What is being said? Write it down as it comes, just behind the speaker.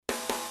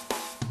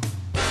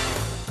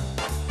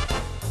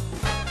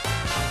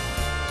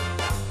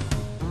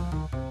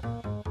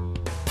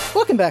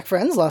Welcome back,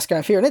 friends.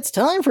 LostGraph here, and it's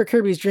time for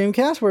Kirby's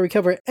Dreamcast, where we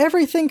cover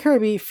everything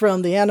Kirby,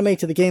 from the anime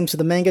to the games to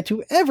the manga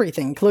to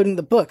everything, including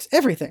the books,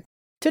 everything.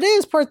 Today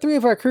is part 3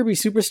 of our Kirby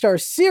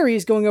Superstar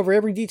series, going over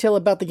every detail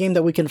about the game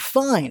that we can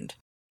find.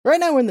 Right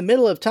now we're in the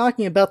middle of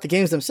talking about the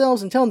games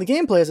themselves and telling the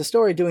gameplay as a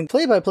story, doing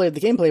play-by-play of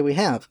the gameplay we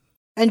have,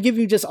 and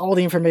giving you just all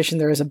the information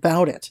there is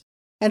about it.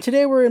 And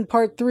today we're in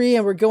part 3,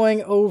 and we're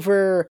going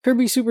over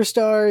Kirby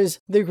Superstars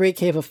The Great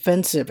Cave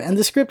Offensive, and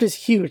the script is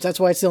huge,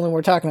 that's why it's the only one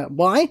we're talking about.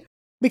 Why?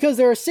 Because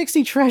there are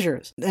 60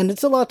 treasures, and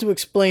it's a lot to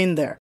explain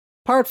there.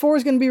 Part 4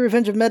 is going to be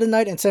Revenge of Meta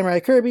Knight and Samurai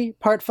Kirby.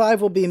 Part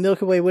 5 will be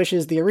Milky Way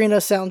Wishes, the arena,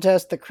 sound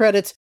test, the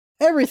credits,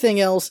 everything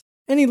else,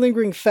 any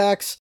lingering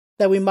facts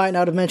that we might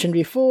not have mentioned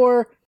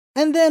before,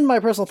 and then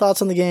my personal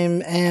thoughts on the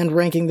game and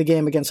ranking the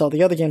game against all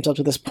the other games up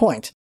to this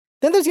point.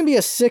 Then there's going to be a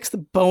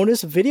 6th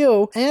bonus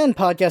video and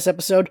podcast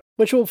episode,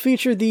 which will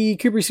feature the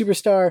Kirby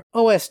Superstar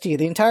OST,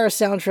 the entire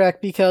soundtrack,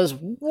 because,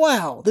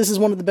 wow, this is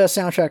one of the best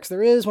soundtracks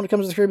there is when it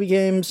comes to Kirby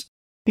games.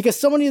 Because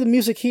so many of the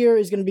music here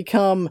is going to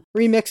become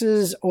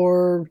remixes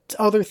or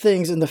other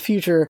things in the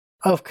future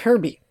of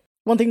Kirby.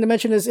 One thing to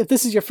mention is, if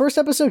this is your first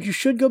episode, you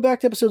should go back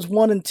to episodes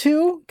 1 and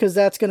 2, because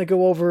that's going to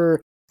go over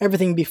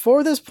everything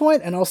before this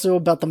point, and also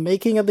about the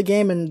making of the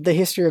game and the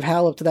history of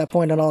HAL up to that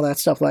point and all that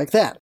stuff like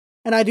that.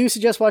 And I do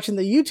suggest watching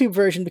the YouTube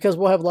version, because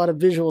we'll have a lot of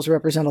visuals to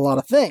represent a lot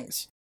of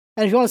things.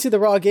 And if you want to see the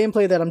raw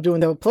gameplay that I'm doing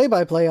the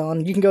play-by-play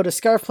on, you can go to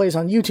Scarf Plays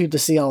on YouTube to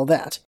see all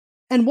that.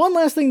 And one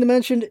last thing to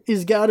mention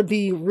is gotta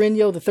be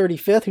Rinyo the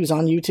 35th, who's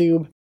on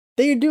YouTube.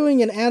 They are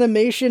doing an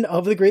animation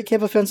of the Great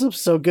Cave Offensive,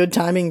 so good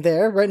timing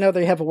there. Right now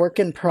they have a work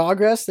in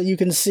progress that you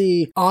can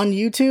see on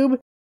YouTube.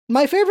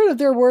 My favorite of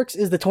their works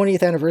is the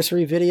 20th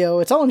anniversary video.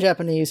 It's all in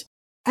Japanese,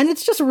 and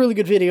it's just a really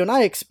good video, and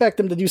I expect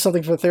them to do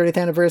something for the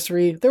 30th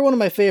anniversary. They're one of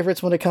my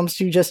favorites when it comes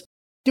to just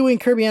doing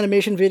Kirby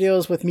animation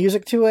videos with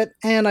music to it,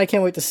 and I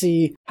can't wait to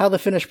see how the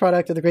finished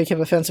product of the Great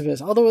Cave Offensive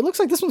is. Although it looks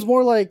like this one's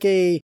more like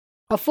a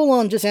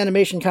full-on just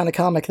animation kind of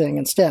comic thing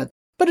instead.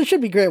 But it should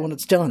be great when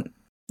it's done.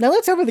 Now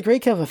let's cover the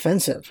Great Cave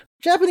Offensive.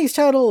 Japanese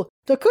title,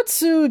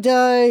 Dokutsu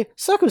Dai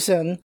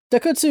Sakusen.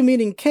 Dokutsu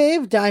meaning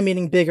cave, Dai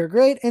meaning big or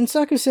great, and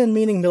Sakusen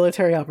meaning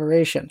military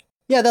operation.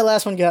 Yeah, that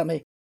last one got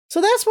me. So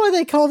that's why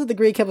they called it the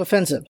Great Cave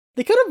Offensive.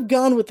 They could have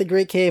gone with the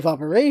Great Cave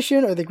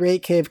Operation, or the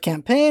Great Cave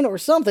Campaign, or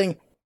something,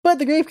 but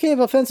the Great Cave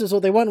Offensive is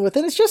what they went with,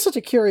 and it's just such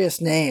a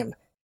curious name.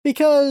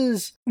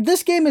 Because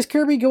this game is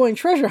Kirby going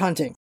treasure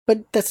hunting.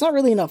 But that's not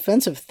really an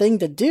offensive thing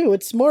to do,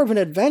 it's more of an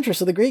adventure,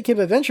 so the Great Cave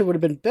Adventure would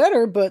have been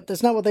better, but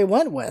that's not what they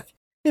went with.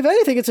 If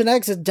anything, it's an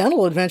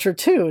accidental adventure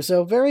too,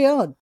 so very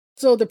odd.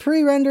 So the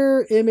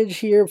pre-render image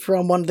here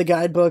from one of the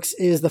guidebooks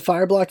is the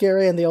Fireblock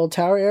area and the Old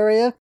Tower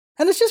area,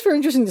 and it's just very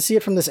interesting to see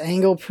it from this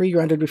angle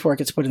pre-rendered before it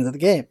gets put into the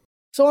game.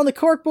 So on the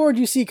corkboard,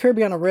 you see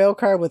Kirby on a rail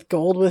car with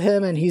gold with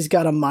him, and he's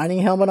got a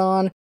mining helmet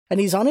on, and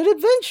he's on an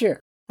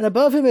adventure. And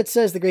above him it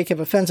says the Great Cave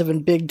Offensive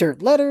in big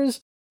dirt letters.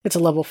 It's a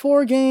level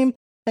 4 game,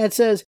 and it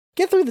says,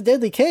 get through the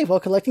deadly cave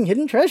while collecting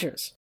hidden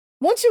treasures.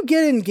 Once you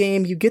get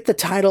in-game, you get the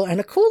title and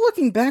a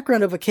cool-looking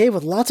background of a cave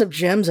with lots of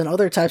gems and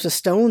other types of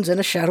stones and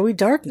a shadowy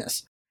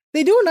darkness.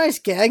 They do a nice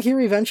gag here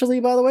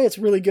eventually, by the way, it's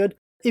really good.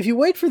 If you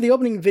wait for the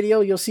opening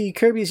video, you'll see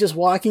Kirby's just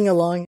walking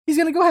along. He's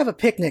gonna go have a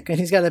picnic, and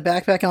he's got a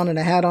backpack on and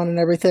a hat on and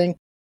everything.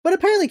 But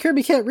apparently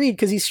Kirby can't read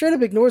because he straight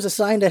up ignores a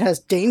sign that has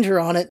danger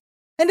on it,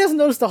 and doesn't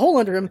notice the hole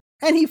under him,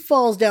 and he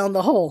falls down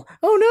the hole.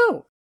 Oh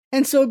no!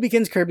 And so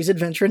begins Kirby's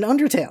adventure in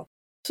Undertale.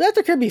 So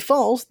after Kirby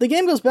falls, the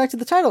game goes back to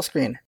the title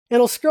screen.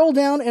 It'll scroll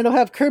down and it'll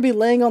have Kirby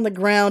laying on the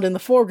ground in the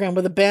foreground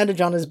with a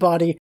bandage on his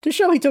body to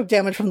show he took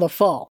damage from the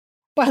fall.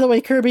 By the way,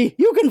 Kirby,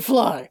 you can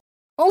fly!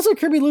 Also,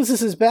 Kirby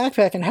loses his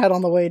backpack and hat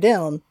on the way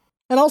down.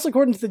 And also,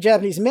 according to the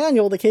Japanese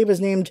manual, the cave is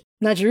named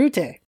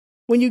Najirute.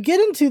 When you get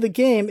into the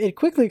game, it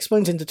quickly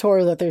explains in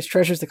tutorial that there's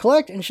treasures to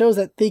collect and shows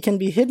that they can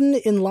be hidden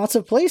in lots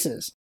of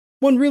places.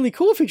 One really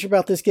cool feature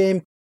about this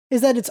game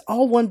is that it's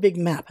all one big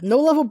map. No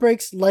level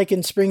breaks like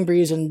in Spring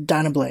Breeze and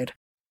Dynablade.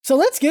 So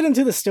let's get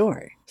into the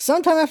story.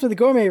 Sometime after the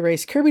gourmet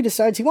race, Kirby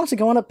decides he wants to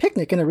go on a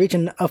picnic in a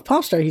region of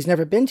Popstar he's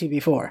never been to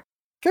before.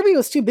 Kirby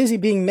was too busy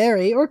being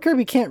merry, or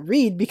Kirby can't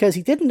read because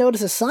he didn't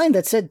notice a sign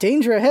that said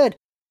danger ahead,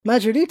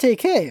 Majorite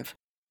Cave.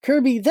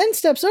 Kirby then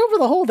steps over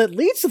the hole that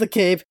leads to the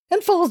cave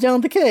and falls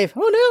down the cave.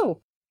 Oh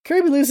no!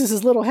 Kirby loses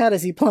his little hat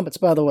as he plummets,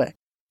 by the way.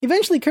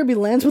 Eventually Kirby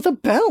lands with a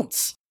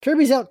bounce.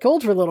 Kirby's out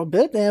cold for a little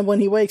bit, and when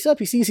he wakes up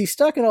he sees he's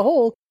stuck in a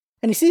hole,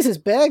 and he sees his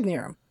bag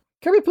near him.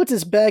 Kirby puts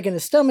his bag in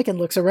his stomach and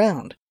looks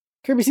around.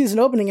 Kirby sees an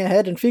opening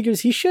ahead and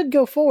figures he should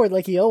go forward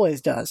like he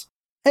always does.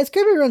 As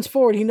Kirby runs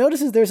forward, he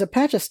notices there's a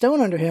patch of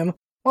stone under him,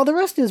 while the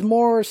rest is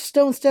more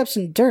stone steps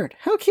and dirt.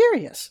 How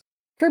curious!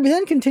 Kirby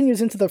then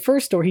continues into the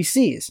first door he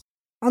sees.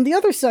 On the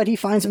other side, he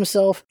finds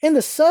himself in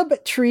the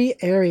sub-tree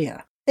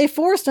area. A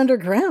forest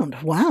underground.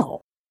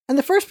 Wow. And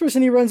the first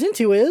person he runs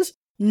into is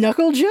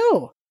Knuckle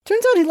Joe.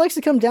 Turns out he likes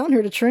to come down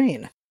here to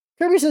train.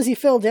 Kirby says he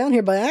fell down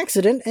here by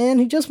accident,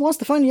 and he just wants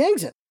to find the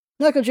exit.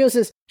 Knuckle Joe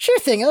says, sure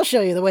thing, I'll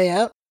show you the way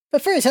out.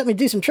 But first, help me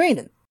do some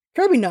training.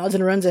 Kirby nods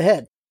and runs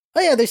ahead.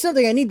 Oh yeah, there's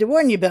something I need to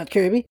warn you about,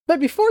 Kirby.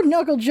 But before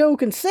Knuckle Joe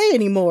can say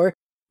any more,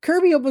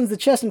 Kirby opens the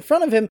chest in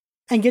front of him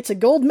and gets a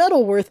gold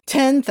medal worth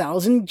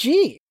 10,000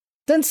 G.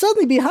 Then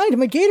suddenly behind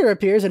him a gator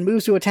appears and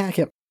moves to attack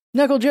him.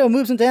 Knuckle Joe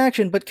moves into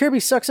action, but Kirby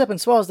sucks up and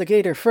swallows the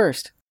gator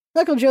first.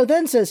 Knuckle Joe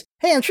then says,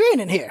 "Hey, I'm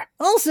training here.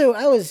 Also,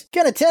 I was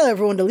gonna tell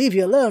everyone to leave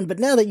you alone, but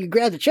now that you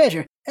grabbed the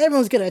treasure,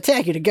 everyone's gonna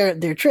attack you to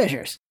guard their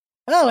treasures.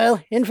 Oh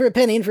well, in for a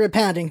penny, in for a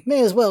pounding.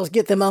 May as well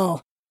get them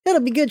all.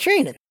 It'll be good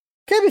training."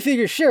 Kirby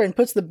figures sure and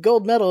puts the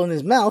gold medal in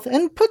his mouth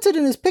and puts it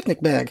in his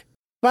picnic bag.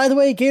 By the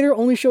way, Gator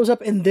only shows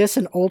up in this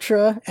and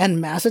Ultra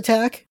and Mass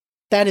Attack.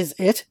 That is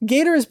it.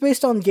 Gator is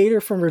based on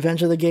Gator from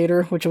Revenge of the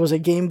Gator, which was a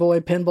Game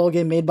Boy pinball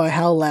game made by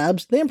HAL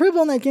Labs. They improved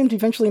on that game to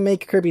eventually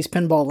make Kirby's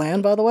Pinball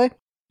Land, by the way.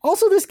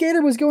 Also, this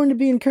Gator was going to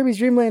be in Kirby's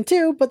Dream Land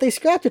too, but they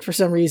scrapped it for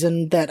some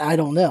reason that I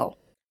don't know.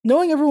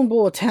 Knowing everyone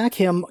will attack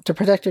him to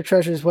protect their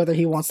treasures whether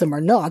he wants them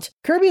or not,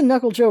 Kirby and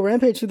Knuckle Joe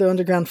rampage through the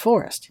underground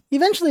forest.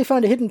 Eventually they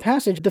find a hidden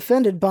passage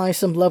defended by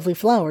some lovely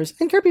flowers,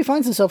 and Kirby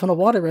finds himself in a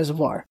water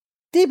reservoir.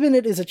 Deep in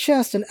it is a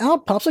chest, and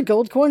out pops a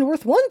gold coin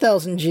worth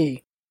 1,000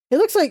 G. It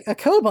looks like a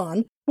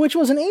koban, which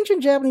was an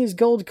ancient Japanese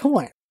gold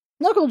coin.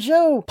 Knuckle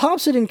Joe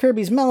pops it in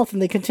Kirby's mouth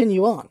and they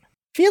continue on.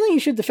 Feeling he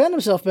should defend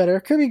himself better,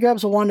 Kirby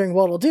grabs a wandering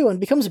Waddle-Doo and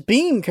becomes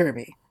Beam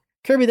Kirby.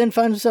 Kirby then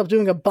finds himself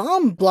doing a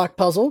bomb block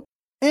puzzle,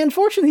 and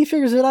fortunately he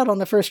figures it out on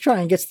the first try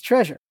and gets the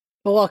treasure.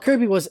 But while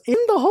Kirby was in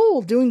the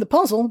hole doing the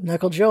puzzle,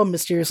 Knuckle Joe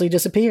mysteriously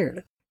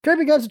disappeared.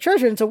 Kirby grabs the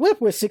treasure and it's a whip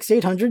with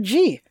 6,800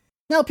 G.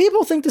 Now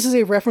people think this is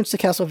a reference to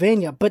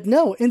Castlevania, but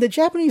no, in the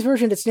Japanese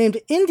version it's named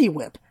Indie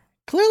Whip,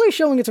 clearly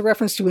showing it's a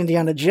reference to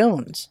Indiana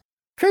Jones.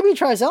 Kirby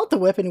tries out the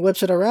whip and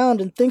whips it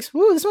around and thinks,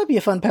 "Ooh, this might be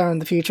a fun power in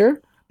the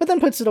future," but then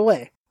puts it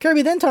away.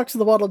 Kirby then talks to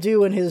the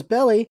Waddle-Doo in his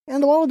belly,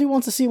 and the Waddle-Doo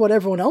wants to see what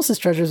everyone else's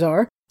treasures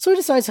are, so he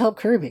decides to help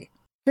Kirby.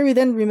 Kirby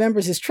then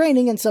remembers his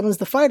training and summons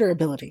the fighter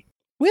ability.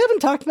 We haven't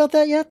talked about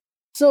that yet.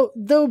 So,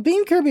 though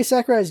Beam Kirby is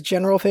Sakurai's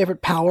general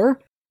favorite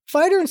power,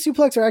 Fighter and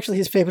Suplex are actually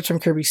his favorites from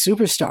Kirby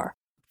Superstar.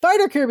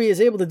 Fighter Kirby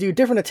is able to do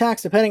different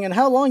attacks depending on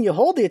how long you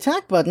hold the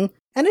attack button,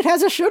 and it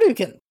has a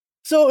Shoryuken.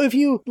 So if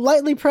you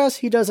lightly press,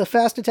 he does a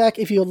fast attack.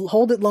 If you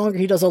hold it longer,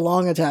 he does a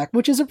long attack,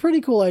 which is a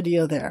pretty cool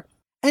idea there.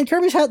 And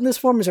Kirby's hat in this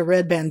form is a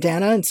red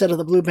bandana instead of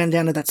the blue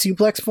bandana that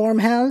Suplex form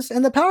has,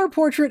 and the power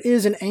portrait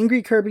is an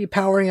angry Kirby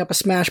powering up a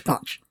smash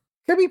punch.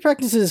 Kirby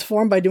practices his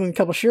form by doing a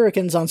couple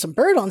shurikens on some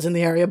Birdons in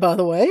the area, by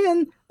the way,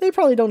 and they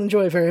probably don't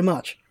enjoy it very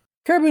much.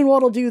 Kirby and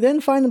Waddle-Doo then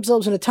find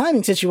themselves in a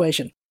timing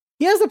situation.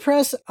 He has to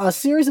press a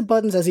series of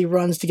buttons as he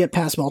runs to get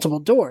past multiple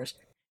doors.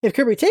 If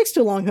Kirby takes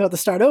too long, he'll have to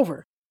start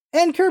over.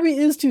 And Kirby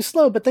is too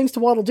slow, but thanks to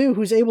Waddle-Doo,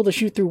 who's able to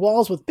shoot through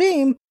walls with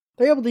Beam,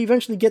 they're able to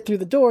eventually get through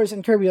the doors,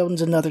 and Kirby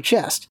opens another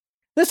chest.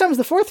 This time is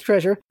the fourth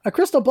treasure, a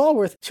crystal ball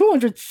worth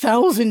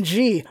 200,000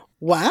 G.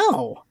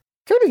 Wow!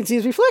 Kirby can see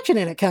his reflection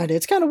in it, kinda.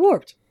 It's kinda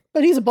warped.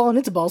 But he's a ball and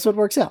it's a ball, so it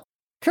works out.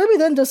 Kirby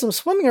then does some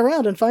swimming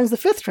around and finds the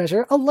fifth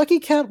treasure, a lucky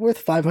cat worth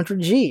 500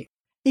 G.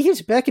 He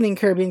keeps beckoning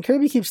Kirby, and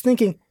Kirby keeps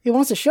thinking he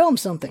wants to show him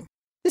something.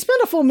 They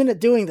spend a full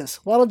minute doing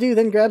this. Waddle-Doo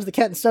then grabs the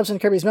cat and stuffs in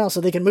Kirby's mouth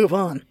so they can move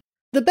on.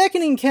 The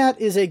beckoning cat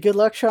is a good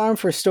luck charm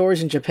for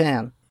stores in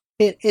Japan.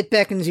 It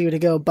beckons you to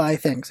go buy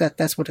things.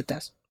 That's what it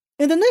does.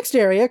 In the next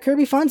area,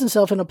 Kirby finds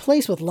himself in a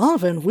place with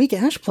lava and weak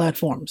ash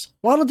platforms.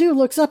 Waddle-Doo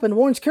looks up and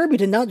warns Kirby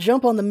to not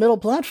jump on the middle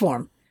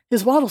platform.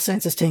 His waddle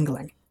sense is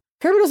tingling.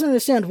 Kirby doesn't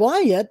understand why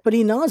yet, but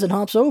he nods and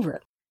hops over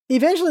it.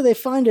 Eventually they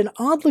find an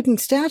odd-looking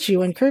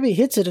statue and Kirby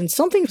hits it and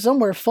something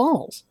somewhere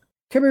falls.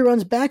 Kirby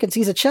runs back and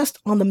sees a chest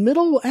on the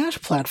middle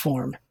ash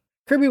platform.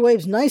 Kirby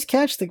waves nice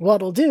catch to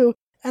Waddle-Doo,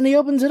 and he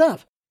opens it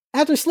up.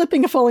 After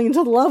slipping and falling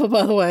into the lava,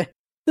 by the way.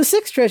 The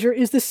sixth treasure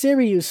is the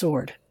Seiryu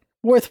sword,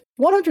 worth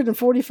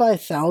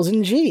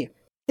 145,000 G.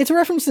 It's a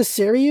reference to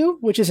Seiryu,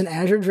 which is an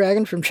azure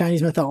dragon from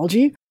Chinese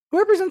mythology, who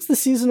represents the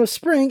season of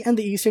spring and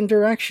the eastern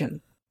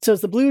direction. So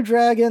it's the blue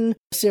dragon,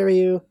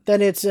 Seiryu,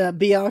 then it's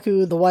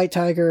Byaku, the white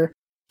tiger,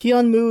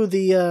 Hyunmu,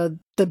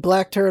 the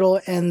black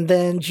turtle, and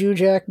then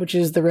Jujak, which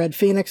is the red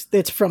phoenix.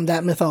 It's from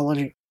that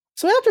mythology.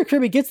 So after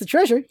Kirby gets the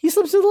treasure, he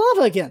slips into the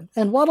lava again,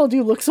 and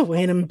Waddle-Doo looks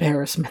away in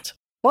embarrassment.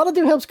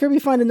 Waddle-Doo helps Kirby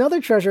find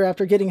another treasure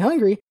after getting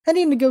hungry and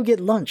needing to go get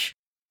lunch.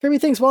 Kirby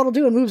thanks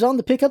Waddle-Doo and moves on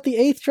to pick up the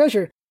eighth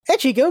treasure,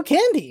 Echigo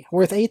Candy,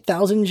 worth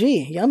 8,000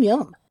 G. Yum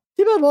yum.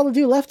 Too bad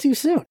Waddle-Doo left too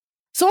soon.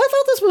 So I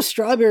thought this was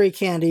strawberry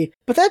candy,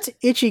 but that's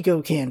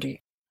Ichigo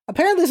candy.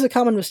 Apparently this is a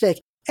common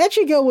mistake.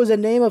 Echigo was a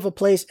name of a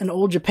place in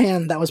old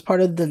Japan that was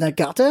part of the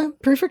Nagata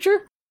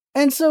prefecture.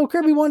 And so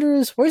Kirby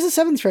wonders, where's the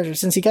seventh treasure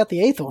since he got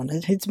the eighth one?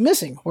 It's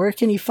missing. Where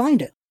can he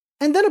find it?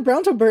 And then a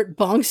Brontobert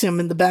bonks him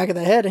in the back of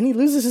the head and he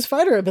loses his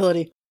fighter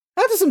ability.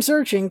 After some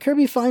searching,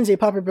 Kirby finds a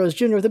Popper Bros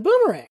Jr. with a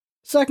boomerang.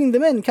 Sucking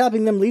them in and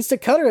copying them leads to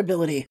cutter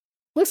ability.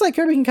 Looks like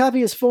Kirby can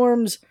copy his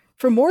forms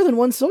from more than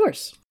one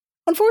source.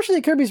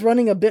 Unfortunately, Kirby's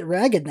running a bit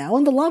ragged now,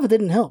 and the lava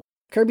didn't help.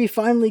 Kirby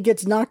finally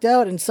gets knocked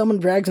out, and someone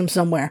drags him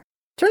somewhere.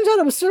 Turns out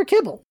it was Sir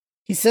Kibble.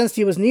 He sensed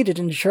he was needed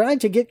and tried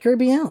to get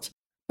Kirby out.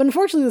 But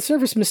unfortunately, the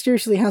surface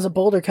mysteriously has a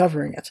boulder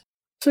covering it.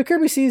 So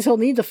Kirby sees he'll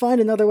need to find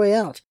another way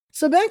out.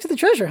 So back to the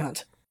treasure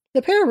hunt.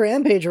 The pair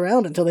rampage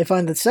around until they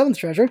find the seventh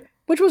treasure,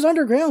 which was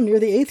underground near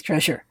the eighth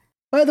treasure.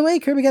 By the way,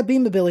 Kirby got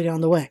beam ability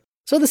on the way.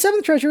 So the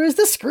 7th treasure is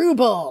the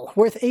Screwball,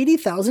 worth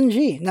 80,000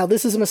 G. Now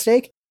this is a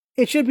mistake.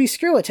 It should be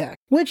Screw Attack,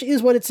 which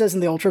is what it says in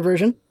the Ultra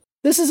version.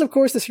 This is of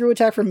course the Screw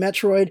Attack from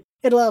Metroid.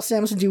 It allows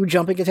Samus to do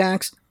jumping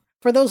attacks.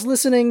 For those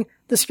listening,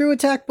 the Screw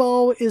Attack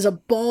ball is a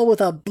ball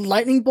with a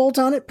lightning bolt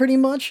on it, pretty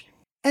much.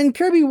 And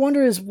Kirby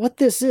wonders what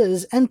this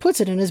is and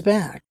puts it in his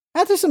bag.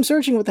 After some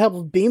searching with the help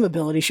of beam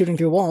ability shooting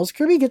through walls,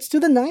 Kirby gets to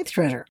the 9th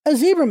treasure, a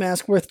zebra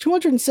mask worth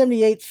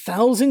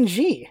 278,000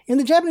 G. In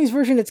the Japanese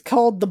version, it's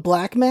called the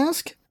Black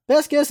Mask.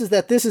 Best guess is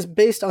that this is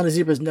based on a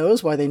zebra's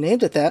nose, why they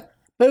named it that,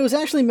 but it was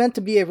actually meant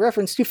to be a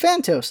reference to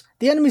Phantos,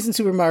 the enemies in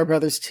Super Mario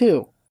Bros.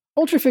 2.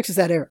 Ultra fixes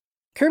that error.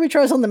 Kirby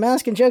tries on the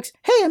mask and jokes,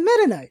 "Hey, a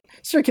Meta Knight!"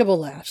 Sir Kibble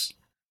laughs.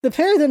 The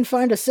pair then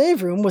find a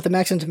save room with a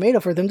Maxim Tomato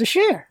for them to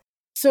share.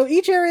 So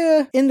each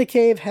area in the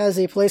cave has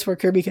a place where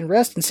Kirby can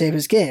rest and save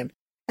his game.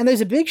 And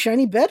there's a big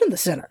shiny bed in the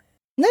center.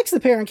 Next, the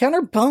pair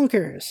encounter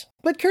Bonkers.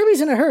 But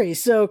Kirby's in a hurry,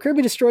 so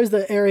Kirby destroys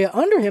the area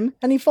under him,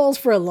 and he falls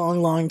for a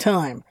long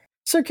time.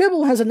 Sir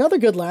Kibble has another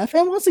good laugh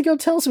and wants to go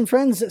tell some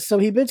friends, so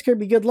he bids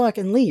Kirby good luck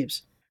and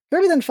leaves.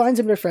 Kirby then finds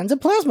him their friends a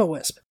Plasma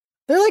Wisp.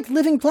 They're like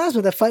living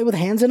plasma that fight with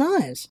hands and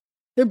eyes.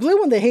 They're blue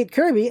when they hate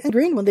Kirby, and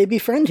green when they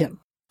befriend him.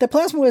 The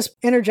Plasma Wisp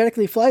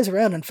energetically flies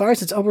around and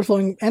fires its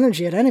overflowing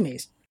energy at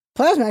enemies.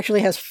 Plasma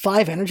actually has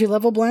 5 energy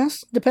level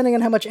blasts, depending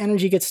on how much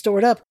energy gets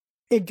stored up.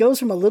 It goes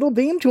from a little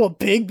beam to a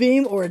big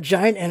beam or a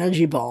giant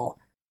energy ball.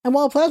 And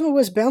while Plasma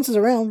Wisp bounces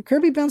around,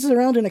 Kirby bounces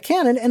around in a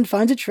cannon and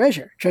finds a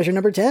treasure. Treasure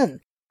number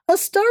 10. A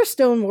Star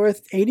Stone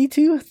worth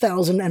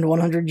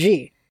 82,100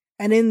 G.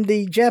 And in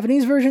the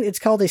Japanese version, it's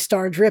called a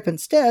Star Drip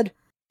instead.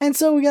 And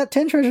so we got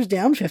 10 treasures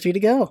down, 50 to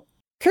go.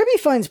 Kirby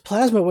finds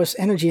Plasma Wisp's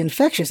energy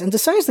infectious and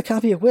decides to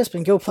copy a Wisp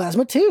and go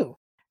Plasma too.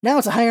 Now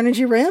it's a high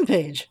energy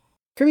rampage.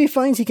 Kirby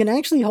finds he can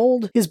actually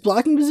hold his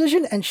blocking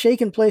position and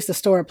shake in place to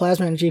store up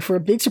plasma energy for a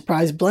big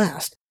surprise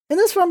blast. In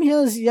this form, he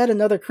has yet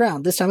another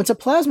crown. This time it's a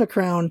plasma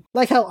crown,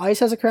 like how ice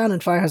has a crown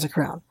and fire has a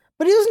crown.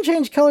 But he doesn't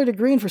change color to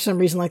green for some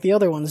reason like the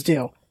other ones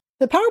do.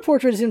 The power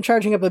portrait is him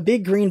charging up a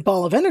big green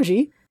ball of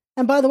energy,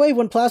 and by the way,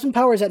 when plasma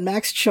power is at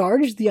max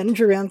charge, the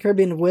energy around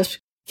Kirby and Wisp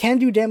can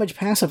do damage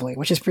passively,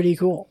 which is pretty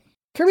cool.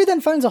 Kirby then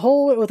finds a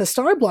hole with a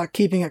star block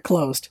keeping it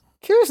closed.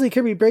 Curiously,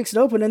 Kirby breaks it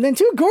open and then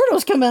 2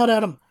 Gordos come out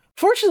at him!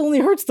 Fortunately, only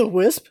hurts the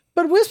Wisp,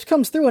 but Wisp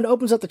comes through and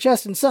opens up the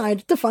chest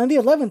inside to find the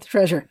 11th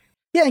treasure.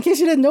 Yeah, in case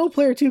you didn't know,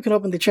 Player 2 can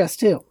open the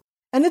chest too.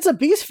 And it's a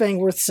Beast Fang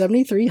worth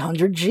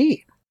 7,300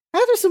 G.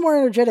 After some more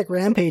energetic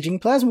rampaging,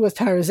 Plasma Wisp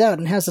tires out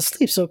and has to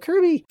sleep, so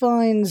Kirby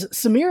finds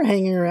Samir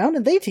hanging around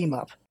and they team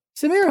up.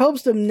 Samir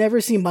hopes to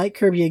never see Mike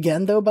Kirby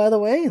again, though, by the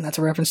way, and that's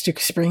a reference to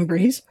Spring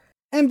Breeze.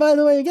 And by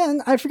the way,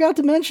 again, I forgot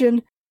to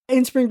mention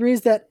in Spring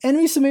Breeze that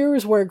enemy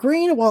Samirs wear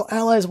green while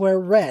allies wear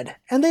red,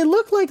 and they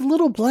look like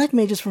little black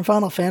mages from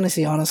Final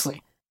Fantasy,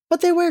 honestly.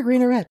 But they wear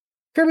green or red.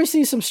 Kirby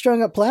sees some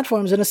strung up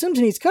platforms and assumes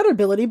it needs cutter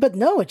ability, but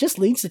no, it just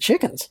leads to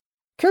chickens.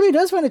 Kirby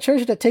does find a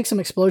treasure that takes some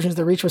explosions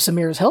to reach with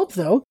Samir's help,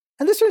 though,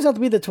 and this turns out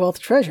to be the 12th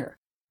treasure.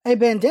 A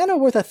bandana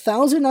worth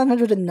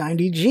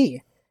 1,990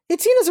 G.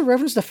 It's seen as a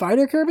reference to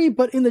Fighter Kirby,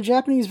 but in the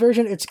Japanese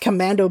version it's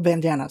Commando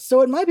Bandana,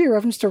 so it might be a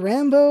reference to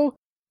Rambo,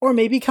 or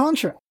maybe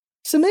Contra.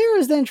 Samir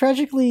is then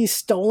tragically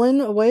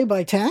stolen away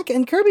by Tak,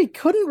 and Kirby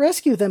couldn't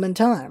rescue them in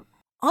time.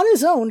 On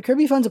his own,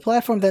 Kirby finds a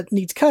platform that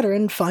needs cutter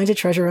and finds a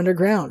treasure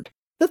underground.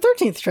 The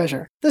 13th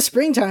treasure, the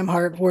Springtime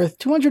Heart worth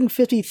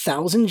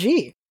 250,000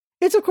 G.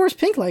 It's of course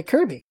pink like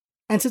Kirby.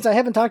 And since I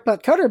haven't talked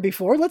about cutter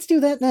before, let's do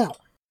that now.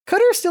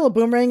 Cutter is still a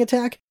boomerang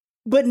attack,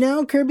 but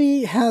now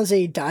Kirby has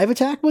a dive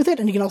attack with it,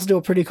 and you can also do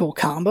a pretty cool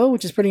combo,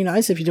 which is pretty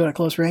nice if you do it at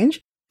close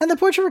range. And the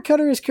portrait for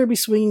cutter is Kirby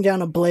swinging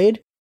down a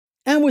blade.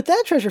 And with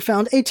that treasure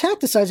found, a Tak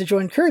decides to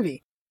join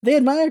Kirby. They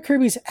admire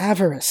Kirby's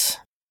avarice.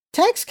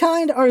 Tak's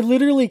kind are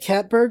literally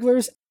cat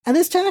burglars, and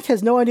this Tak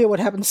has no idea what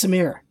happened to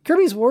Samir.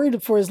 Kirby's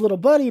worried for his little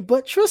buddy,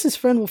 but trusts his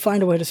friend will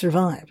find a way to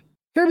survive.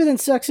 Kirby then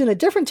sucks in a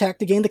different Tak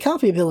to gain the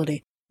copy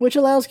ability, which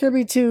allows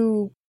Kirby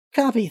to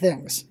copy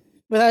things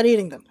without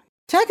eating them.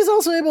 Tak is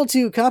also able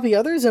to copy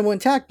others, and when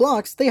Tak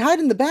blocks, they hide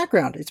in the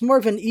background. It's more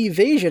of an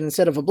evasion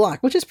instead of a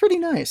block, which is pretty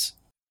nice.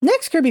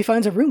 Next, Kirby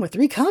finds a room with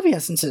 3 copy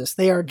essences.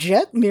 They are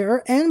Jet,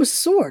 Mirror, and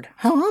Sword.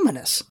 How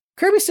ominous.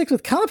 Kirby sticks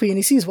with copy and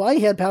he sees why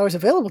he had powers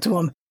available to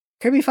him.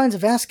 Kirby finds a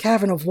vast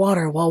cavern of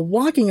water while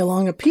walking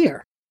along a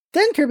pier.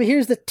 Then Kirby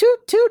hears the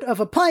toot-toot of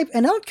a pipe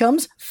and out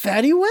comes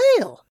Fatty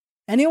Whale.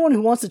 Anyone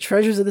who wants the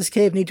treasures of this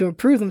cave need to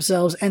improve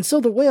themselves, and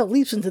so the whale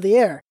leaps into the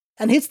air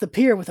and hits the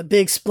pier with a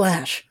big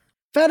splash.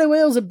 Fatty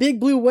Whale's a big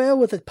blue whale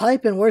with a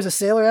pipe and wears a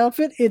sailor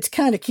outfit. It's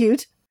kinda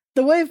cute.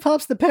 The wave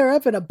pops the pair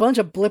up and a bunch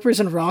of blippers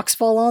and rocks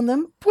fall on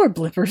them. Poor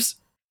blippers.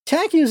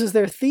 Tak uses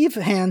their thief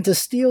hand to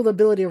steal the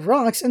ability of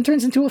rocks and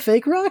turns into a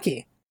fake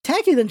Rocky.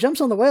 Taki then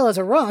jumps on the whale as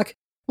a rock,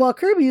 while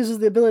Kirby uses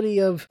the ability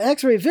of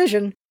X-ray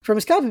vision from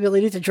his copy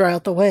ability to dry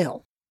out the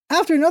whale.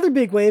 After another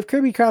big wave,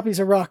 Kirby copies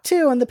a rock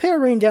too, and the pair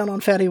rain down on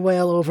Fatty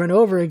Whale over and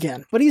over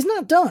again. But he's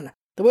not done.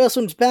 The whale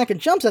swims back and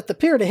jumps at the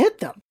pier to hit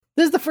them.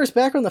 This is the first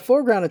background, the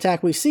foreground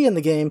attack we see in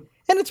the game,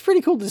 and it's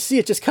pretty cool to see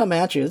it just come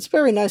at you. It's a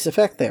very nice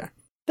effect there.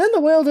 Then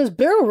the whale does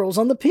barrel rolls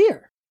on the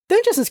pier. Then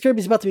just as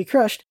Kirby's about to be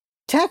crushed,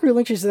 Tak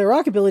relinquishes their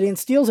rock ability and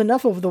steals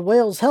enough of the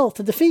whale's health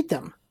to defeat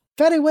them.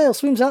 Fatty Whale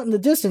swims out in the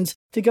distance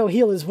to go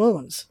heal his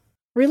wounds.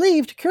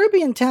 Relieved,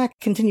 Kirby and Tak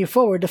continue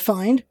forward to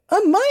find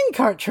a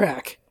minecart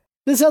track.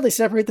 This is how they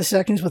separate the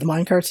sections with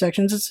minecart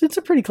sections. It's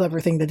a pretty clever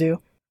thing to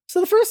do. So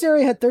the first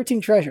area had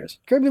 13 treasures.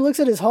 Kirby looks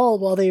at his haul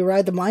while they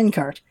ride the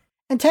minecart,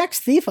 and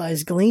Tak's thief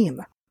eyes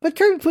gleam. But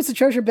Kirby puts the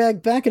treasure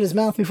bag back in his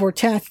mouth before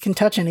Tak can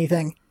touch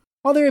anything.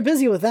 While they were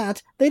busy with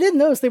that, they did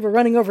notice they were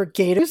running over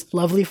gators,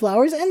 lovely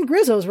flowers, and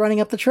grizzos running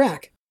up the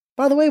track.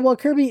 By the way, while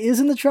Kirby is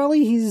in the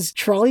trolley, he's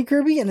Trolley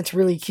Kirby, and it's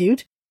really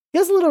cute. He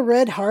has a little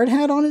red hard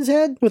hat on his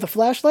head with a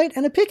flashlight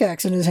and a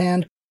pickaxe in his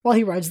hand while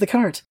he rides the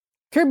cart.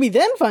 Kirby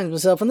then finds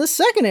himself in the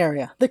second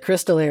area, the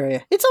crystal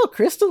area. It's all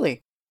crystal-y.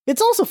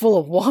 It's also full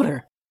of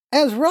water.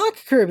 As Rock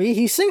Kirby,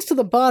 he sinks to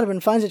the bottom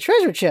and finds a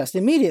treasure chest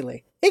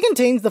immediately. It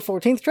contains the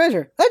 14th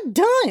treasure, a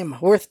dime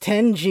worth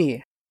 10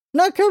 G.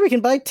 Now Kirby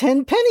can buy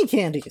 10 penny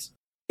candies.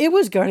 It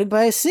was guarded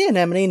by a sea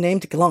anemone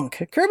named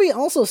Glunk. Kirby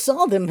also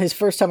saw them his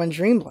first time in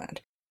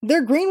Dreamland.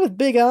 They're green with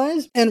big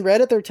eyes and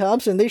red at their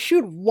tops, and they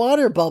shoot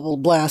water bubble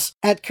blasts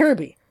at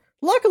Kirby.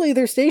 Luckily,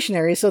 they're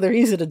stationary, so they're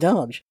easy to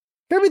dodge.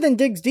 Kirby then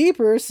digs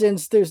deeper,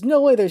 since there's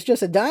no way there's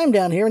just a dime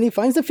down here, and he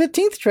finds the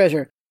 15th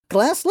treasure.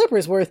 Glass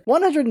slippers worth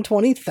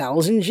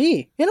 120,000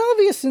 G. An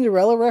obvious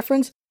Cinderella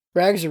reference.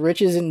 Rags to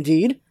riches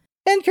indeed.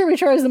 And Kirby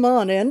tries them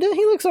on, and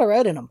he looks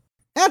alright in them.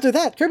 After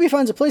that, Kirby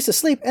finds a place to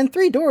sleep and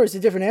 3 doors to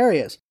different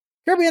areas.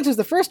 Kirby enters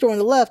the first door on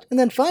the left, and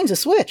then finds a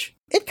switch.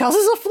 It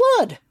causes a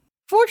flood!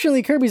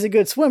 Fortunately, Kirby's a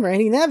good swimmer, and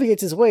he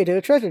navigates his way to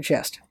a treasure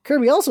chest.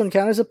 Kirby also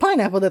encounters a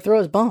pineapple that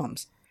throws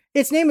bombs.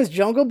 Its name is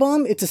Jungle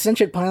Bomb. It's a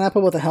sentient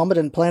pineapple with a helmet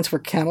and plants for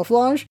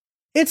camouflage.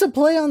 It's a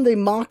play on the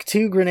Mach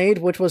 2 grenade,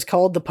 which was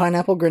called the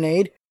Pineapple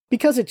Grenade,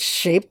 because it's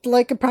shaped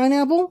like a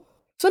pineapple.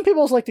 Some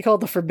people also like to call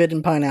it the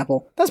Forbidden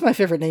Pineapple. That's my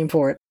favorite name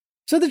for it.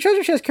 So the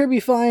treasure chest Kirby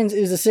finds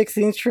is the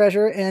 16th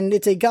treasure, and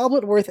it's a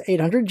goblet worth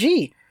 800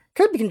 G.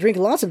 Kirby can drink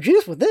lots of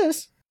juice with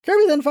this.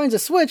 Kirby then finds a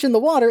switch in the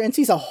water and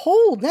sees a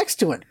hole next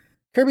to it.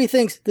 Kirby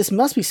thinks this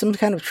must be some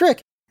kind of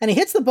trick, and he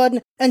hits the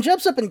button and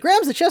jumps up and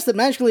grabs the chest that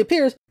magically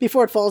appears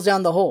before it falls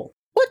down the hole.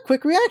 What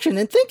quick reaction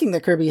and thinking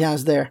that Kirby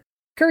has there.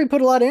 Kirby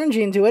put a lot of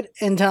energy into it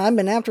in time,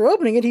 and after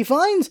opening it, he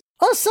finds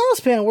a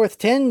saucepan worth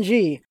 10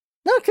 G.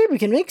 Now Kirby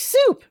can make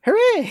soup!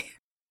 Hooray!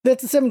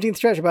 That's the 17th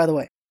treasure, by the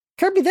way.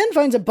 Kirby then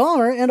finds a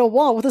bomber and a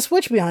wall with a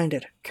switch behind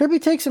it. Kirby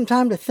takes some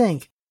time to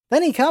think.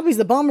 Then he copies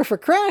the bomber for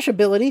crash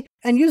ability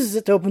and uses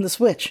it to open the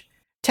switch.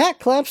 Tak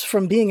claps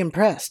from being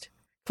impressed.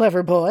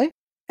 Clever boy.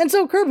 And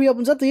so Kirby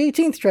opens up the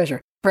 18th treasure,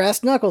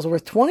 brass knuckles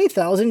worth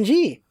 20,000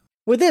 G.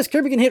 With this,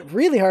 Kirby can hit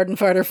really hard in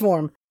fighter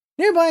form.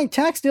 Nearby,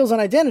 Tak steals an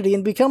identity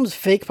and becomes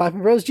fake Poppy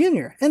Rose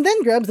Jr., and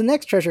then grabs the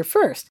next treasure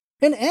first,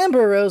 an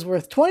amber rose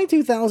worth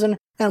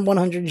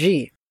 22,100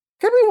 G.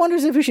 Kirby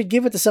wonders if he should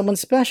give it to someone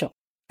special.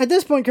 At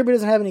this point, Kirby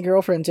doesn't have any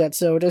girlfriends yet,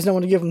 so there's no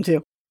one to give them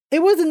to.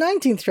 It was the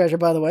 19th treasure,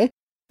 by the way.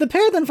 The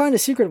pair then find a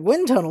secret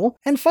wind tunnel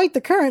and fight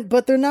the current,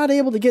 but they're not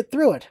able to get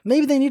through it.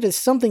 Maybe they needed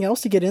something else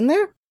to get in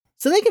there?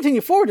 So they continue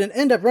forward and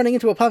end up running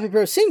into a Poppy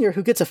Bros Sr.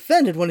 who gets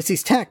offended when he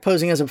sees Tak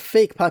posing as a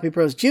fake Poppy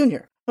Bros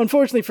Jr.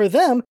 Unfortunately for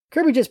them,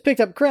 Kirby just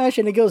picked up Crash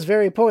and it goes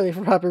very poorly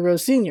for Poppy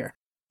Bros Sr.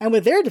 And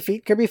with their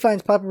defeat, Kirby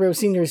finds Poppy Bros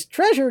Sr.'s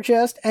treasure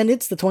chest, and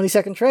it's the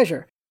 22nd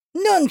treasure.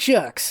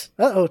 Nunchucks!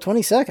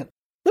 22nd.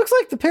 Looks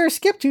like the pair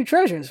skipped 2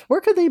 treasures.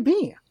 Where could they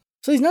be?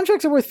 So these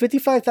nunchucks are worth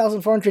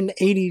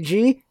 55,480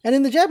 G, and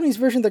in the Japanese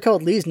version they're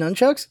called Lee's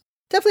Nunchucks.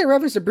 Definitely a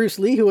reference to Bruce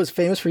Lee, who was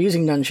famous for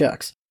using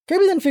nunchucks.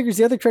 Kirby then figures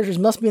the other treasures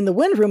must be in the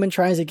wind room and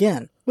tries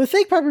again. With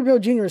fake Poppy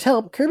Bros Jr.'s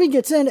help, Kirby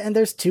gets in and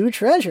there's 2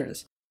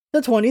 treasures.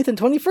 The 20th and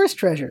 21st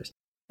treasures.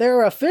 There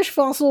are a fish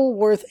fossil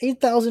worth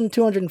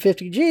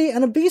 8,250 G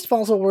and a beast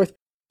fossil worth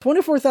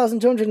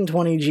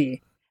 24,220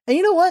 G. And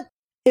you know what?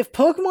 If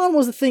Pokemon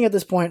was a thing at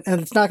this point,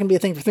 and it's not going to be a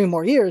thing for 3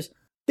 more years,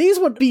 these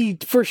would be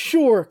for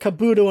sure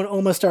Kabuto and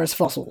Omastar's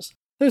fossils.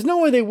 There's no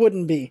way they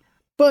wouldn't be.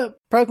 But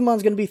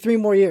Pokemon's going to be 3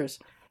 more years.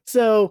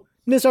 So,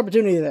 missed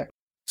opportunity there.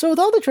 So with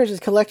all the treasures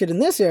collected in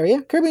this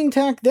area, Kirby and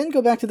Tak then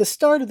go back to the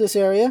start of this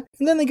area,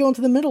 and then they go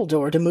into the middle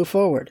door to move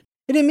forward.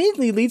 It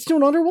immediately leads to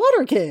an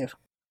underwater cave.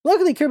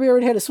 Luckily, Kirby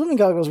already had his swimming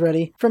goggles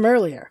ready from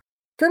earlier.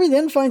 Kirby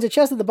then finds a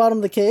chest at the bottom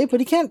of the cave, but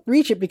he can't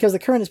reach it because the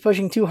current is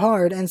pushing too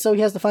hard, and so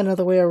he has to find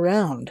another way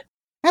around.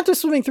 After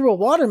swimming through a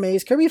water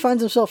maze, Kirby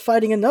finds himself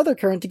fighting another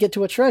current to get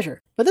to a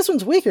treasure. But this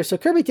one's weaker, so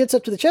Kirby gets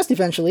up to the chest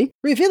eventually,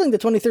 revealing the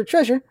 23rd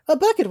treasure, a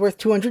bucket worth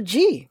 200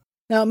 G.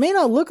 Now, it may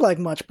not look like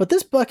much, but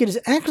this bucket is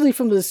actually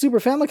from the Super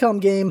Famicom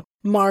game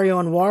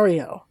Mario &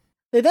 Wario.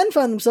 They then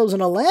find themselves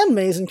in a land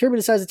maze, and Kirby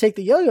decides to take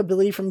the yo-yo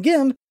ability from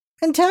Gim,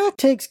 and Tak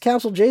takes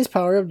Capsule J's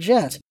power of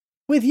Jet.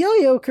 With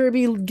Yo-Yo,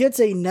 Kirby gets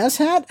a Ness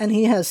hat, and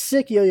he has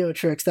sick yo-yo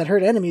tricks that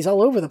hurt enemies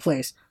all over the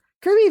place.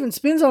 Kirby even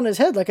spins on his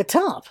head like a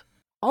top.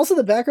 Also,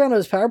 the background of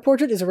his power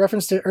portrait is a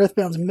reference to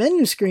Earthbound's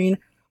menu screen,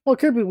 while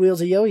Kirby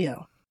wields a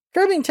yo-yo.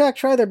 Kirby and Tak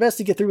try their best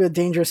to get through a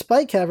dangerous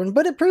spike cavern,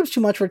 but it proves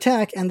too much for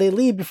Tak, and they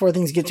leave before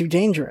things get too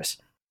dangerous.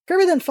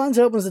 Kirby then finds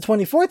and opens the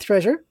 24th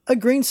treasure, a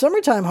green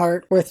summertime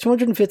heart worth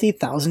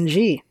 250,000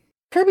 G.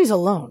 Kirby's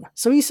alone,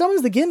 so he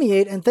summons the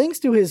Gimme-8, and thanks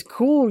to his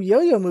cool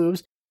yo-yo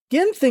moves,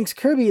 Gim thinks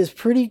Kirby is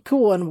pretty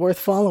cool and worth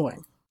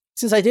following.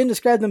 Since I didn't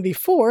describe them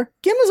before,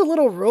 Gim is a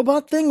little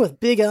robot thing with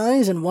big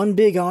eyes and one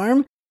big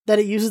arm that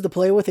it uses to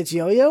play with its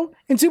yo-yo.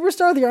 In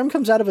Superstar, the arm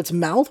comes out of its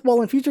mouth,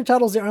 while in future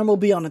titles, the arm will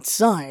be on its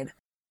side.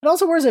 It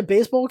also wears a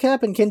baseball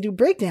cap and can do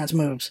breakdance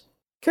moves.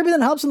 Kirby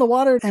then hops in the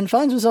water and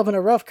finds himself in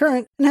a rough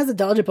current and has to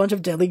dodge a bunch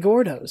of deadly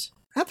Gordos.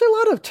 After a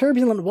lot of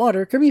turbulent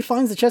water, Kirby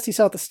finds the chest he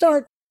saw at the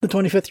start, the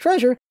 25th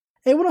treasure,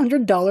 a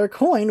 $100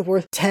 coin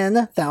worth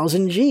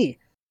 10,000 G.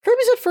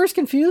 Kirby's at first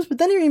confused, but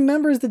then he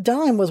remembers the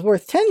dime was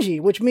worth 10 G,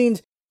 which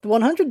means the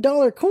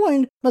 $100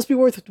 coin must be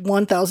worth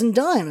 1,000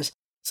 dimes.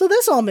 So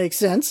this all makes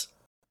sense.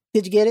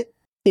 Did you get it?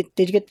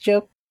 Did you get the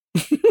joke?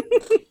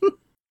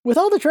 With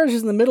all the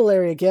treasures in the middle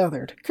area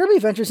gathered, Kirby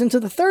ventures into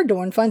the third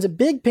door and finds a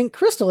big pink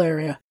crystal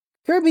area.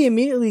 Kirby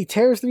immediately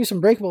tears through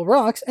some breakable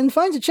rocks and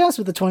finds a chest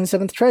with the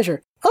 27th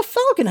treasure, a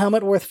Falcon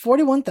helmet worth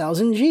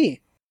 41,000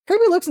 G.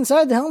 Kirby looks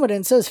inside the helmet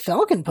and says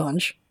Falcon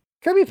Punch.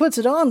 Kirby puts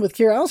it on with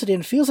curiosity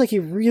and feels like he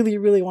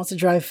really wants to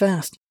drive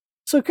fast.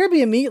 So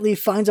Kirby immediately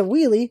finds a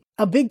wheelie,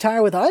 a big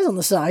tire with eyes on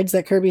the sides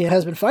that Kirby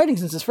has been fighting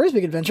since his first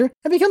big adventure,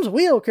 and becomes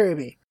Wheel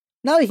Kirby.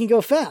 Now he can go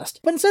fast,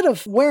 but instead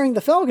of wearing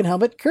the Falcon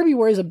helmet, Kirby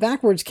wears a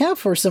backwards cap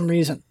for some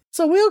reason.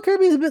 So Wheel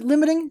Kirby is a bit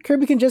limiting.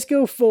 Kirby can just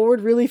go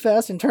forward really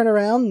fast and turn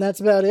around, and that's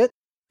about it.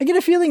 I get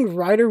a feeling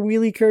Rider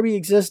Wheelie Kirby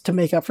exists to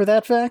make up for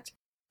that fact.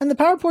 And the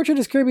power portrait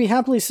is Kirby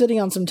happily sitting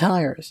on some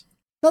tires.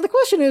 Now the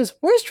question is,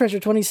 where's treasure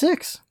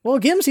 26? Well,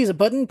 Gim sees a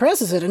button,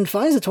 presses it, and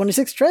finds the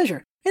 26th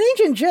treasure. An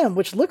ancient gem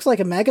which looks like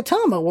a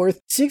Magatama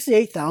worth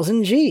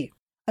 68,000 G.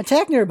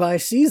 Attack nearby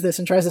sees this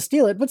and tries to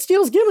steal it, but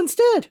steals Gim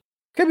instead.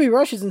 Kirby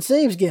rushes and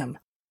saves Gim.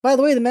 By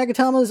the way, the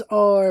Magatamas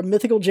are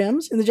mythical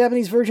gems. In the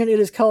Japanese version, it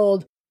is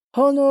called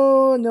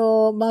Hono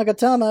no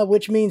Magatama,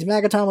 which means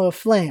Magatama of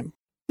Flame.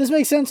 This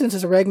makes sense since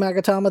it's a reg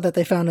Magatama that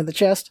they found in the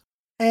chest.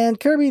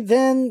 And Kirby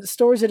then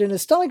stores it in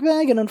his stomach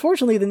bag, and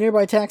unfortunately the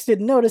nearby tax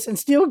didn't notice and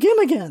steal Gim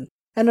again.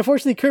 And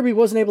unfortunately Kirby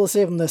wasn't able to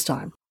save him this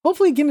time.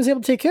 Hopefully Gim is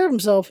able to take care of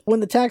himself when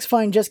the tax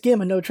find just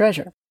Gim and no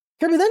treasure.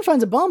 Kirby then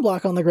finds a bomb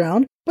block on the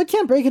ground, but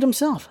can't break it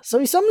himself, so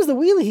he summons the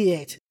wheelie he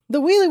ate.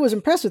 The wheelie was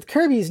impressed with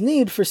Kirby's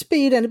need for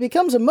speed, and it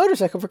becomes a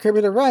motorcycle for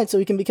Kirby to ride so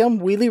he can become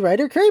Wheelie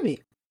Rider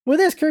Kirby. With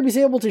this, Kirby's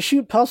able to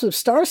shoot puffs of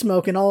star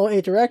smoke in all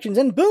 8 directions,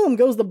 and boom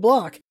goes the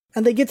block,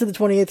 and they get to the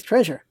 28th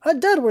treasure, a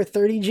dud worth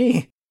 30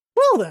 G.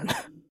 Well then,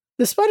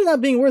 despite it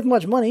not being worth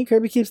much money,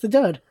 Kirby keeps the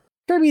dud.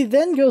 Kirby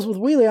then goes with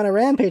Wheelie on a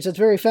rampage that's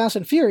very fast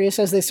and furious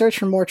as they search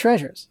for more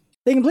treasures.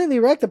 They completely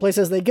wreck the place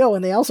as they go,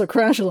 and they also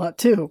crash a lot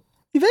too.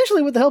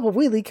 Eventually, with the help of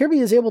Wheelie, Kirby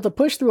is able to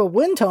push through a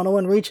wind tunnel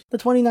and reach the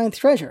 29th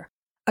treasure,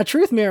 a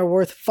truth mirror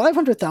worth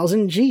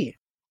 500,000 G.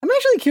 I'm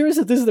actually curious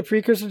if this is the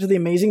precursor to the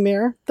Amazing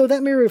Mirror, though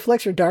that mirror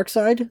reflects your dark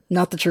side,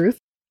 not the truth.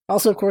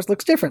 Also, of course,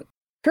 looks different.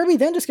 Kirby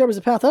then discovers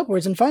a path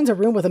upwards and finds a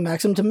room with a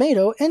Maxim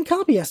Tomato and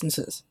copy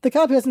essences. The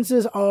copy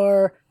essences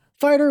are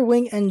Fighter,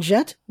 Wing, and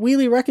Jet.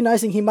 Wheelie,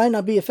 recognizing he might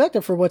not be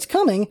effective for what's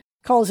coming,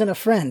 calls in a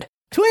friend.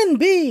 Twin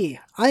B!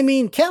 I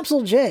mean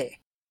Capsule J.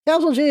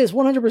 Capsule J is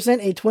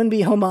 100% a Twin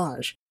B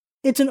homage.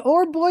 It's an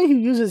orb boy who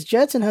uses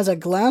jets and has a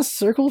glass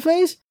circle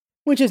face,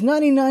 which is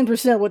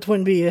 99% what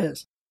Twin B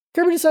is.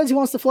 Kirby decides he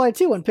wants to fly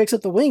too and picks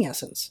up the wing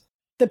essence.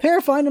 The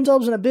pair find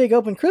themselves in a big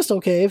open crystal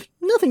cave,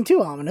 nothing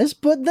too ominous,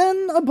 but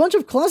then a bunch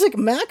of classic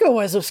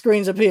macOS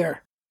screens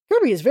appear.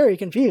 Kirby is very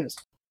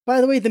confused.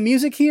 By the way, the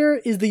music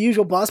here is the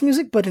usual boss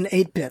music, but in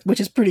 8-bit, which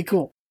is pretty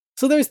cool.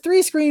 So there's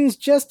 3 screens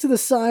just to the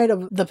side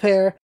of the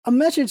pair, a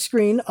message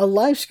screen, a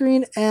live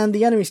screen, and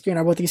the enemy screen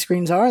are what these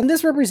screens are, and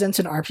this represents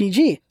an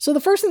RPG. So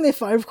the first thing they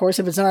find, of course,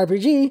 if it's an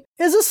RPG,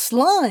 is a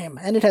slime,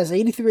 and it has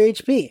 83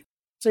 HP.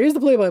 So here's the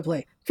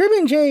play-by-play. Kirby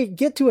and Jay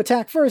get to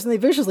attack first, and they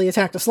viciously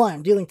attack the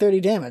slime, dealing 30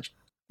 damage.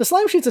 The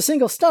slime shoots a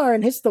single star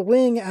and hits the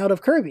wing out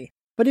of Kirby,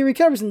 but he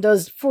recovers and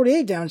does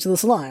 48 damage to the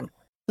slime.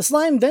 The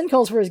slime then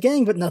calls for his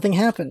gang, but nothing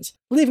happens,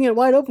 leaving it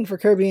wide open for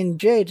Kirby and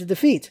Jay to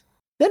defeat.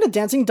 Then a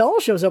dancing doll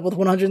shows up with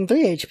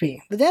 103 HP.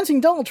 The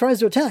dancing doll tries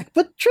to attack,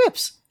 but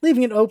trips,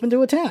 leaving it open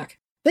to attack.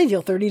 They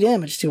deal 30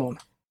 damage to him.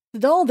 The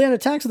doll then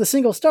attacks with a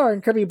single star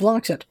and Kirby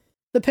blocks it.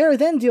 The pair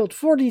then deal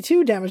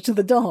 42 damage to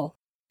the doll.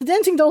 The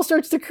dancing doll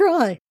starts to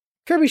cry.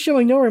 Kirby,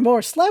 showing no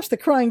remorse, slaps the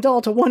crying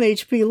doll to 1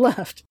 HP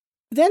left.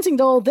 The dancing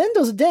doll then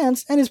does a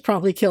dance and is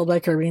promptly killed by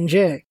Kirby and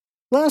Jay.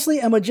 Lastly,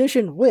 a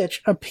magician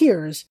witch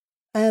appears,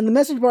 and the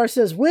message bar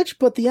says witch,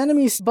 but the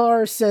enemy's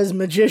bar says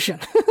magician.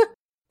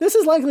 This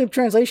is likely a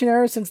translation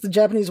error since the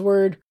Japanese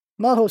word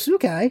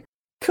mahosukai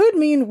could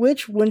mean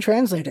witch when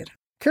translated.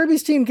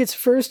 Kirby's team gets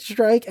first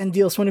strike and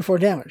deals 24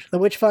 damage. The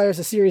witch fires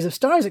a series of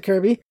stars at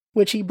Kirby,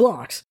 which he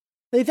blocks.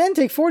 They then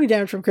take 40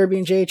 damage from Kirby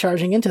and Jay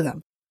charging into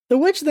them. The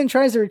witch then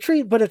tries to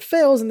retreat, but it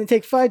fails and they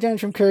take 5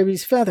 damage from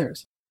Kirby's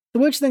feathers. The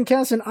witch then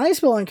casts an ice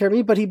spell on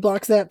Kirby, but he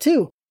blocks that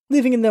too,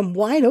 leaving them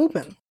wide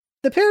open.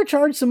 The pair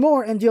charge some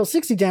more and deal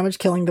 60 damage,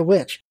 killing the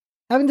witch.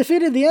 Having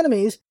defeated the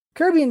enemies,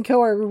 Kirby and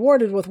Co. are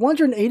rewarded with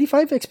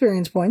 185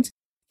 experience points,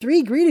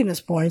 3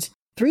 greediness points,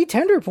 3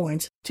 tender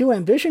points, 2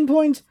 ambition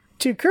points,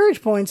 2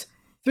 courage points,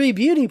 3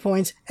 beauty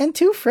points, and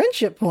 2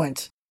 friendship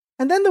points.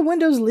 and then the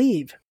windows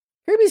leave.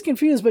 Kirby's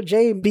confused, but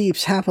Jay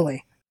beeps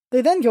happily.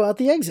 They then go out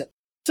the exit.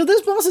 So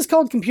this boss is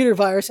called Computer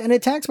Virus, and it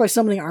attacks by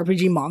summoning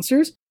RPG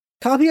monsters.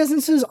 Copy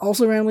essences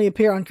also randomly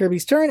appear on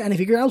Kirby's turn, and if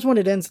he grabs one,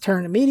 it ends the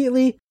turn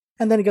immediately,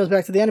 and then it goes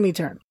back to the enemy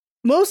turn.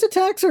 Most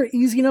attacks are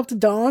easy enough to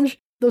dodge,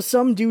 though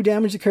some do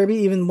damage to Kirby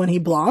even when he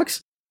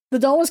blocks. The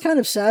doll is kind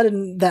of sad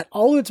in that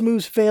all its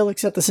moves fail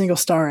except the single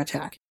star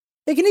attack.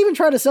 It can even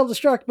try to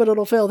self-destruct, but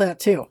it'll fail that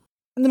too.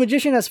 And the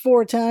Magician has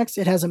 4 attacks.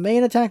 It has a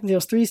main attack that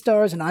deals 3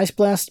 stars, an Ice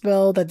Blast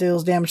spell that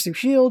deals damage through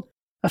shield,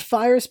 a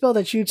Fire spell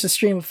that shoots a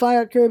stream of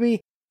fire at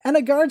Kirby, and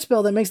a Guard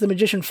spell that makes the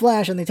Magician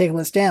flash and they take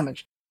less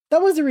damage.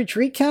 That was the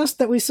retreat cast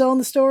that we saw in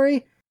the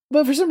story,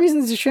 but for some reason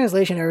there's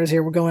translation errors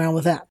here we're going on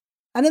with that.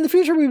 And in the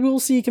future we will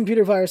see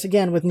Computer Virus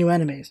again with new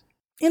enemies.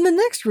 In the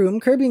next room,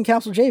 Kirby and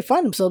Capsule J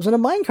find themselves in a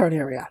minecart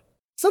area.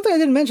 Something I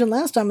didn't mention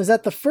last time is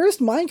that the first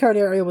minecart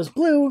area was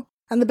blue,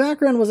 and the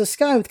background was a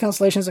sky with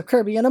constellations of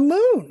Kirby and a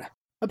moon.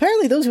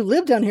 Apparently those who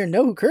live down here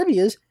know who Kirby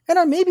is, and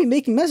are maybe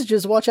making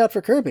messages to watch out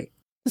for Kirby.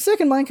 The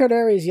second minecart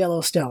area is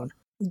Yellowstone.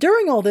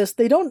 During all this,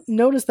 they don't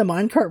notice the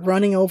minecart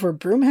running over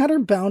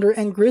Broomhatter, Bounder,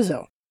 and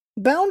Grizzo.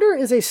 Bounder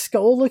is a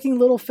skull-looking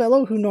little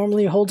fellow who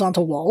normally holds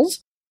onto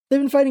walls. They've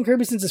been fighting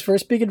Kirby since his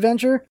first big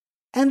adventure,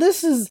 and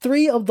this is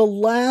 3 of the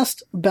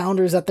last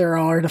Bounders that there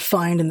are to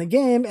find in the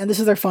game, and this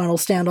is their final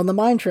stand on the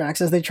mine tracks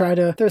as they try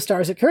to throw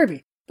stars at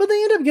Kirby. But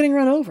they end up getting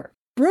run over.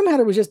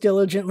 Broomhatter was just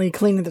diligently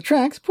cleaning the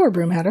tracks, poor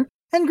Broomhatter,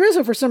 and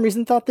Grizzo for some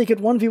reason thought they could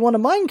 1v1 a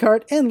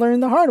minecart and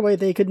learned the hard way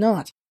they could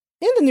not.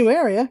 In the new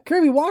area,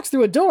 Kirby walks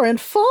through a door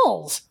and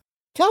falls!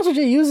 Capsule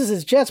J uses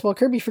his jets while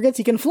Kirby forgets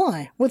he can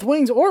fly, with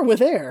wings or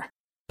with air.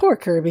 Poor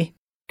Kirby.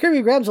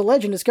 Kirby grabs a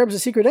ledge and discovers a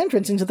secret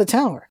entrance into the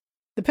tower.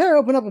 The pair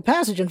open up a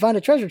passage and find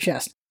a treasure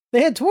chest.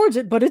 They head towards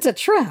it, but it's a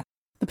trap.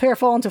 The pair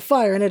fall into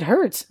fire and it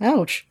hurts.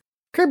 Ouch.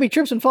 Kirby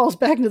trips and falls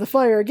back into the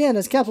fire again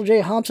as Capsule J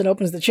hops and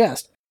opens the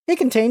chest. It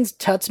contains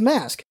Tut's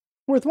mask,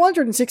 worth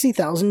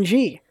 160,000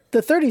 G,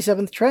 the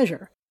 37th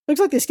treasure. Looks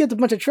like they skipped a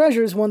bunch of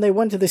treasures when they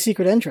went to the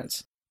secret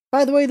entrance.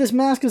 By the way, this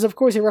mask is of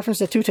course a reference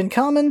to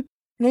Tutankhamun,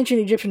 an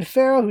ancient Egyptian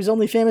pharaoh who's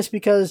only famous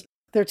because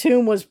their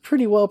tomb was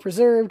pretty well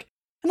preserved,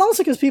 and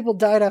also because people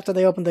died after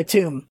they opened the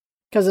tomb,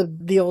 because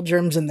of the old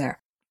germs in there.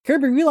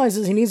 Kirby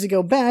realizes he needs to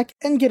go back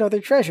and get other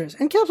treasures,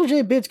 and Capsule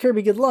J bids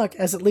Kirby good luck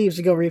as it leaves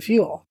to go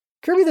refuel.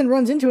 Kirby then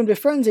runs into and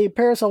befriends a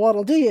Parasol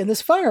Waddle Dee in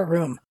this fire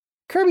room.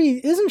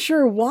 Kirby isn't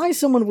sure why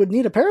someone would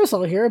need a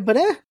parasol here, but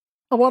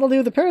a Waddle Dee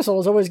with a parasol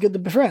is always good to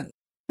befriend.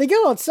 They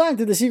go outside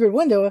through the secret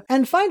window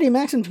and find a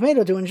Maxim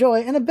tomato to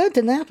enjoy and a bed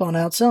to nap on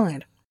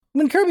outside.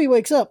 When Kirby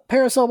wakes up,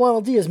 Parasol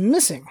Waddle Dee is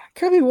missing.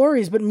 Kirby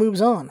worries but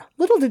moves on.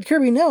 Little did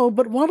Kirby know,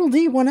 but Waddle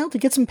Dee went out to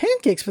get some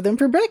pancakes for them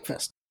for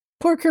breakfast.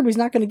 Poor Kirby's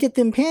not going to get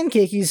them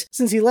pancakies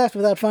since he left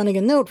without finding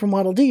a note from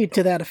Waddle Dee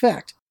to that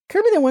effect.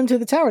 Kirby then went to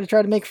the tower to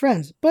try to make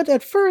friends, but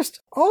at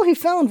first, all he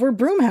found were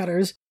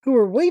Broomhatters, who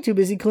were way too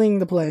busy cleaning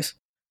the place.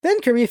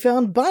 Then Kirby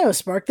found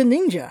Biospark the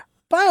ninja.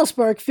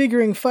 Biospark,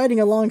 figuring fighting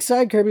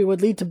alongside Kirby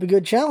would lead to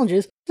good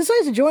challenges,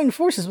 decides to join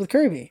forces with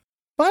Kirby.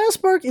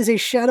 Biospark is a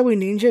shadowy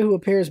ninja who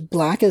appears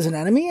black as an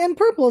enemy and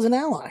purple as an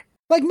ally.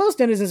 Like most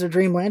denizens of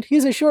Dreamland, he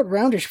is a short,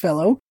 roundish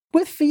fellow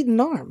with feet and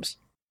arms.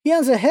 He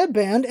has a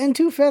headband and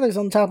 2 feathers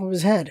on top of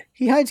his head.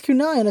 He hides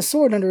kunai and a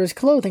sword under his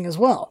clothing as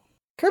well.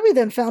 Kirby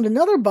then found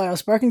another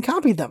Biospark and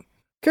copied them.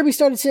 Kirby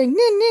started saying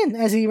 "nin nin"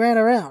 as he ran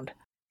around.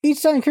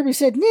 Each time Kirby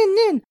said "nin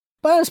nin,"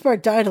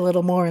 Biospark died a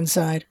little more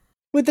inside.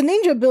 With the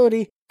ninja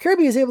ability,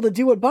 Kirby is able to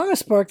do what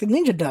Biospark the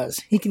ninja does.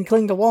 He can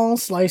cling to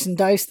walls, slice and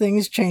dice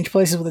things, change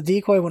places with a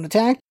decoy when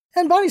attacked,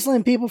 and body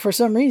slam people for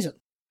some reason.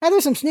 After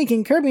some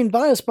sneaking, Kirby and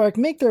Biospark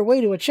make their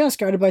way to a chest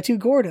guarded by 2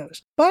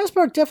 Gordos.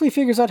 Biospark definitely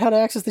figures out how to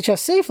access the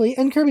chest safely,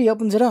 and Kirby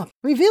opens it up,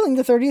 revealing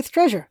the 30th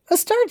treasure, a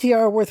star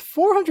tiara worth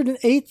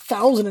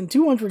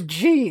 408,200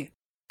 G.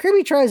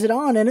 Kirby tries it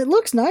on, and it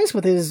looks nice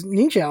with his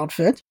ninja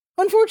outfit.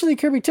 Unfortunately,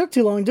 Kirby took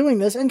too long doing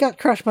this and got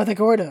crushed by the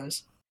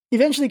Gordos.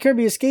 Eventually,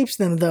 Kirby escapes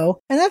them,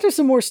 though, and after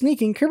some more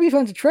sneaking, Kirby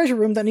finds a treasure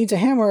room that needs a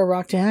hammer or a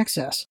rock to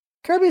access.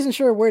 Kirby isn't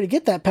sure where to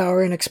get that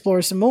power and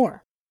explores some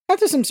more.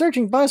 After some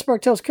searching,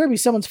 Biospark tells Kirby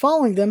someone's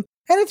following them,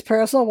 and it's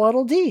Parasol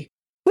Waddle Dee,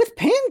 with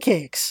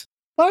pancakes!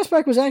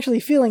 Biospark was actually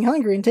feeling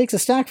hungry and takes a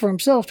stack for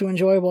himself to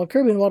enjoy while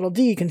Kirby and Waddle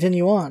Dee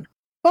continue on.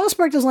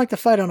 Biospark doesn't like to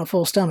fight on a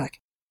full stomach.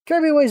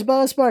 Kirby waves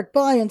Biospark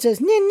by and says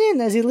 "nin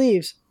nin" as he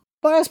leaves.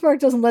 Biospark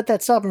doesn't let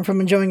that stop him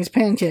from enjoying his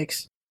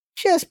pancakes.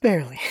 Just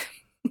barely.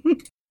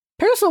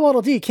 Parasol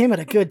Waddle Dee came at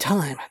a good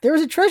time. There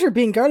is a treasure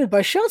being guarded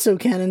by Shotso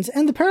cannons,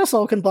 and the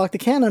parasol can block the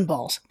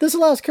cannonballs. This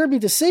allows Kirby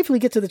to safely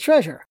get to the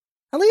treasure.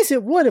 At least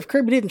it would if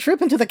Kirby didn't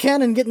trip into the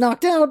cannon and get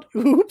knocked out.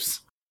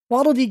 Oops.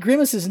 Waddle Dee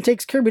grimaces and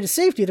takes Kirby to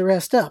safety to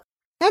rest up.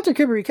 After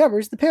Kirby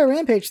recovers, the pair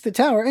rampage to the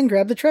tower and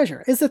grab the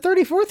treasure. It's the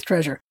 34th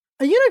treasure,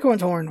 a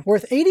unicorn's horn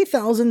worth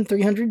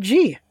 80,300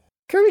 G.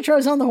 Kirby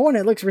tries on the horn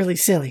and it looks really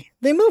silly.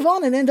 They move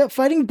on and end up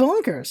fighting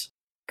Bonkers.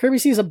 Kirby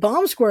sees a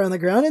bomb square on the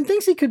ground and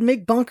thinks he could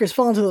make Bonkers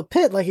fall into the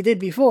pit like he did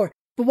before,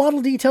 but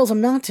Waddle Dee tells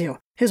him not to.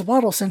 His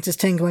waddle sense is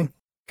tingling.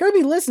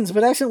 Kirby listens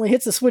but accidentally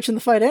hits the switch in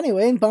the fight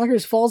anyway, and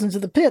Bonkers falls into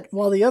the pit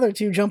while the other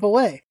 2 jump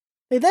away.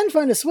 They then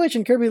find a switch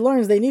and Kirby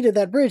learns they needed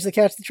that bridge to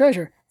catch the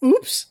treasure.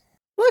 Oops!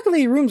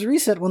 Luckily, rooms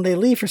reset when they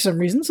leave for some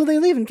reason, so they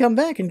leave and come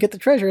back and get the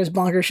treasure as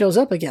Bonkers shows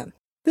up again.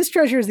 This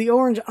treasure is the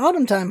orange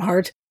Autumn Time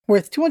heart,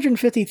 worth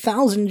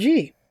 250,000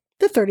 G,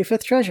 the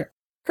 35th treasure.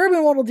 Kirby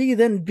and Waddle Dee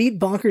then beat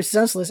Bonkers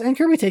senseless, and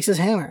Kirby takes his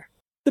hammer.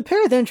 The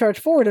pair then charge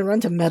forward and run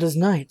to Meta's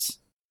Knights.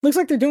 Looks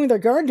like they're doing their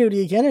guard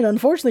duty again, and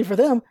unfortunately for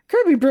them,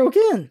 Kirby broke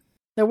in.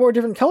 They wore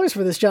different colors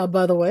for this job,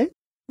 by the way.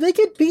 They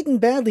get beaten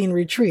badly and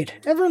retreat.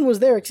 Everyone was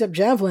there except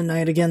Javelin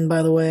Knight again,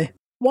 by the way.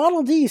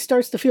 Waddle Dee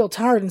starts to feel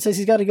tired and says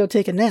he's got to go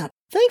take a nap.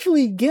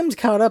 Thankfully, Gim's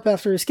caught up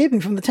after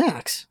escaping from the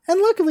tax. And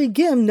luckily,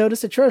 Gim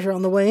noticed a treasure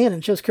on the way in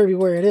and shows Kirby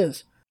where it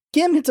is.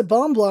 Gim hits a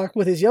bomb block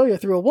with his yo-yo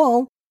through a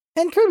wall,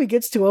 and Kirby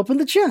gets to open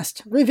the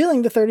chest,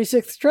 revealing the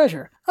 36th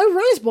treasure, a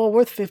rice bowl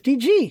worth 50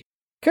 G.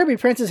 Kirby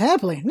prances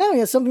happily. Now he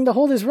has something to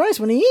hold his rice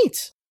when he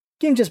eats.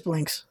 Gim just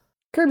blinks.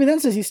 Kirby then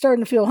says he's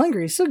starting to feel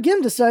hungry, so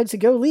Gim decides to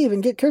go leave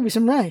and get Kirby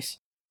some rice.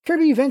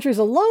 Kirby ventures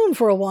alone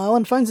for a while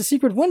and finds a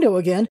secret window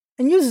again,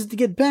 and uses it to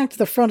get back to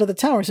the front of the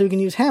tower so he can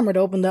use Hammer to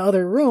open the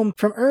other room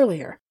from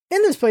earlier.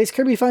 In this place,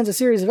 Kirby finds a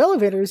series of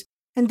elevators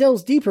and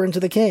delves deeper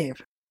into the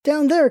cave.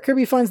 Down there,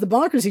 Kirby finds the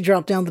Bonkers he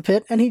dropped down the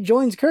pit, and he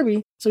joins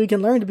Kirby so he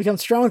can learn to become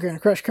stronger and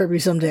crush Kirby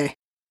someday.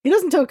 He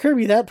doesn't tell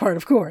Kirby that part,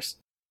 of course.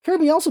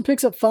 Kirby also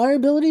picks up fire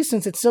abilities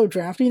since it's so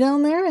drafty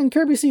down there, and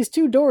Kirby sees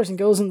two doors and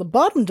goes in the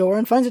bottom door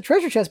and finds a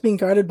treasure chest being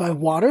guarded by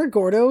Water,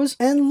 Gordos,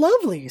 and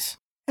Lovelies,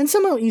 and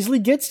somehow easily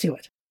gets to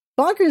it.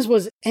 Bonkers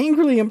was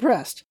angrily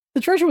impressed.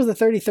 The treasure was the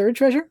 33rd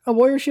treasure, a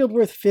warrior shield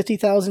worth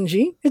 50,000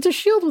 G. It's a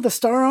shield with a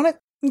star on it,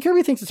 and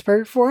Kirby thinks it's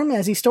perfect for him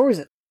as he stores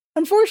it.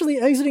 Unfortunately,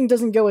 exiting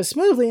doesn't go as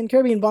smoothly, and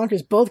Kirby and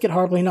Bonkers both get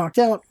horribly knocked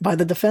out by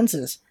the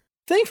defenses.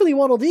 Thankfully,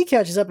 Waddle Dee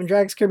catches up and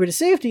drags Kirby to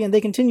safety, and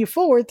they continue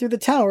forward through the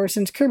tower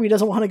since Kirby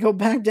doesn't want to go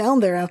back down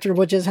there after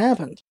what just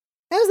happened.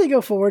 As they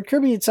go forward,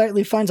 Kirby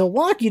excitedly finds a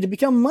walkie to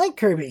become Mike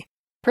Kirby.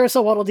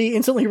 Parasol Waddle Dee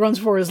instantly runs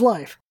for his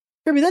life.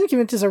 Kirby then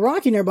convinces a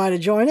Rocky nearby to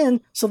join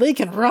in so they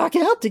can rock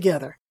out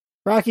together.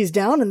 Rocky's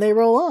down and they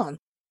roll on.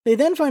 They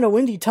then find a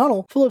windy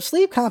tunnel full of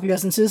sleep copy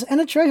essences and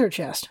a treasure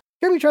chest.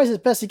 Kirby tries his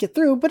best to get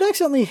through, but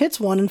accidentally hits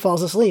one and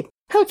falls asleep.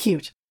 How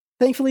cute.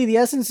 Thankfully, the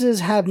essences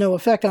have no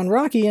effect on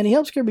Rocky, and he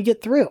helps Kirby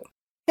get through.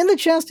 In the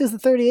chest is the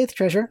 38th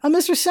treasure, a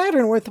Mr.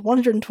 Saturn worth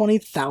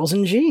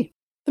 120,000 G.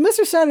 The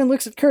Mr. Saturn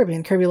looks at Kirby,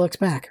 and Kirby looks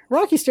back.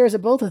 Rocky stares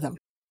at both of them.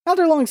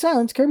 After a long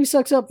silence, Kirby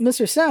sucks up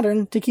Mr.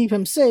 Saturn to keep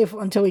him safe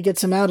until he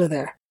gets him out of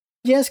there.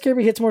 Yes,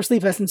 Kirby hits more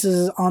sleep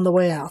essences on the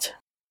way out.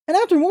 And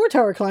after more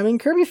tower climbing,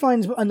 Kirby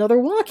finds another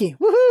walkie.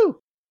 Woohoo!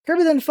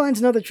 Kirby then finds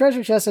another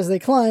treasure chest as they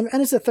climb,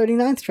 and it's the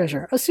 39th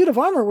treasure, a suit of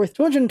armor worth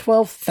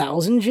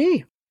 212,000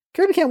 G.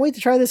 Kirby can't wait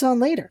to try this on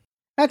later.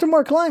 After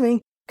more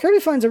climbing,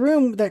 Kirby finds a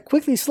room that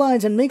quickly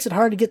slides and makes it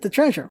hard to get the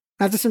treasure.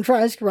 After some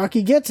tries,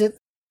 Rocky gets it,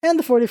 and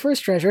the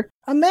 41st treasure,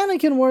 a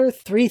mannequin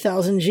worth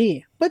 3,000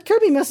 G. But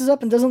Kirby messes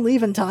up and doesn't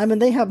leave in time,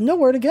 and they have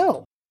nowhere to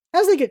go.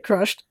 As they get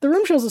crushed, the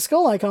room shows a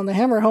skull icon to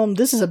hammer home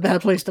this is a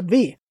bad place to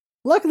be.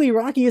 Luckily,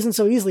 Rocky isn't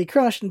so easily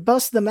crushed and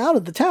busts them out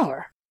of the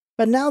tower.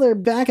 But now they're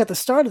back at the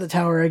start of the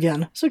tower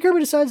again, so Kirby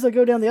decides they'll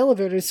go down the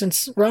elevator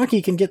since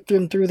Rocky can get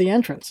them through the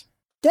entrance.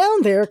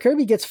 Down there,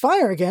 Kirby gets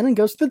fire again and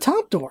goes to the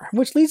top door,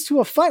 which leads to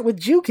a fight with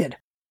Jukid.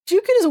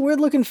 Jukid is a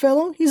weird-looking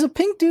fellow. He's a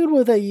pink dude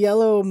with a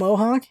yellow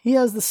mohawk. He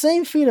has the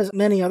same feet as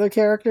many other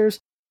characters,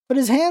 but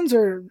his hands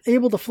are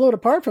able to float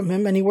apart from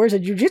him, and he wears a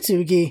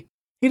jujitsu gi.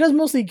 He does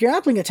mostly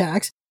grappling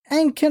attacks,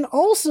 and can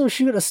also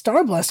shoot a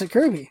star blast at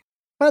Kirby.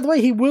 By the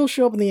way, he will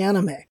show up in the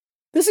anime.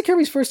 This is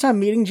Kirby's first time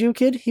meeting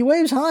Jukid. He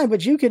waves hi,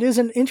 but Jukid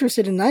isn't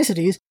interested in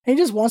niceties, and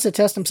he just wants to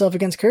test himself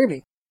against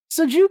Kirby.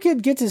 So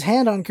Jukid gets his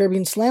hand on Kirby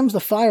and slams the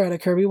fire out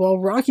of Kirby while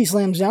Rocky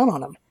slams down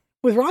on him.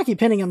 With Rocky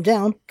pinning him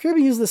down,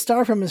 Kirby uses the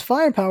star from his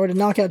firepower to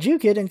knock out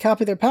Jukid and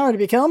copy their power to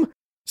become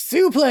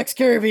Suplex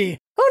Kirby!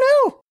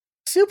 Oh no!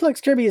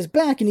 Suplex Kirby is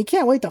back and he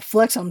can't wait to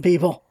flex on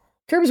people.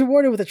 Kirby's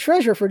rewarded with a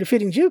treasure for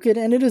defeating Jukid,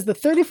 and it is the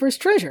 31st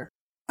treasure,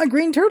 a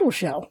green turtle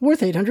shell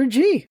worth 800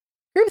 G.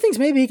 Kirby thinks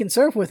maybe he can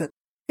surf with it.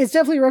 It's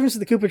definitely a reference to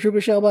the Koopa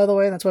Troopa shell, by the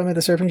way, that's why I made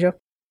the surfing joke.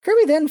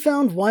 Kirby then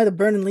found why the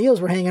Burnin'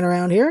 Leos were hanging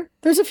around here.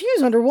 There's a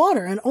fuse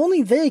underwater, and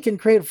only they can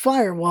create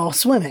fire while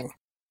swimming.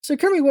 So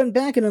Kirby went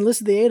back and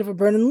enlisted the aid of a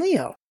Burnin'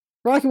 Leo.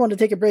 Rocky wanted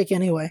to take a break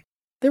anyway.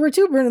 There were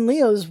two Burnin'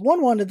 Leos,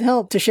 one wanted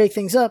help to shake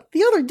things up,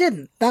 the other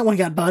didn't. That one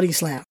got body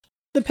slammed.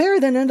 The pair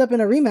then end up in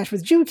a rematch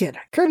with Jukid,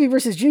 Kirby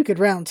vs. Jukid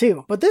round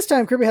 2, but this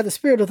time Kirby had the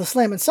spirit of the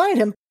slam inside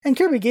him, and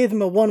Kirby gave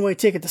him a one-way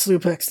ticket to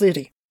Suplex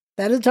City.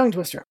 That is a tongue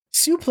twister.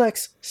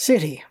 Suplex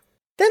City.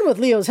 Then with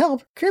Leo's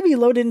help, Kirby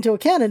loaded into a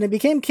cannon and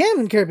became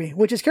Cannon Kirby,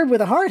 which is Kirby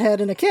with a hard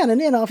head and a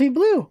cannon, and off he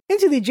blew,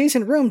 into the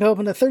adjacent room to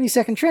open the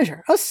 32nd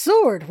treasure, a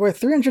sword worth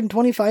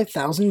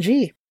 325,000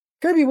 G.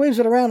 Kirby waves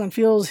it around and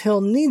feels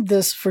he'll need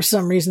this for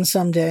some reason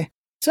someday.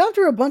 So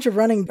after a bunch of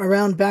running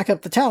around back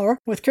up the tower,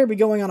 with Kirby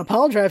going on a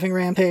pile driving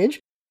rampage,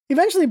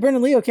 eventually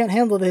Burnin' Leo can't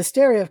handle the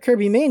hysteria of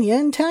Kirby mania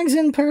and tags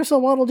in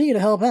Parasol Waddle Dee to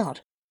help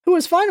out, who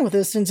is fine with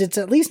this since it's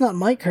at least not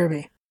Mike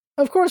Kirby.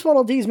 Of course,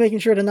 Waddle Dee's making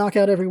sure to knock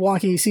out every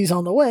walkie he sees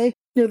on the way.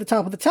 Near the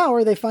top of the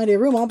tower, they find a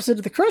room opposite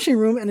to the crushing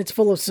room, and it's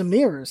full of some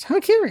mirrors. How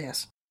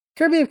curious.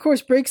 Kirby, of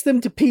course, breaks them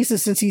to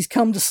pieces since he's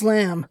come to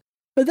slam.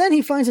 But then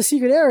he finds a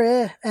secret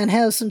area and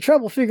has some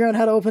trouble figuring out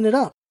how to open it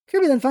up.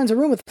 Kirby then finds a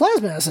room with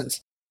plasma essence.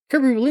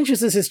 Kirby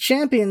relinquishes his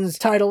champion's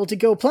title to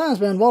Go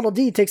Plasma, and Waddle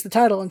Dee takes the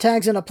title and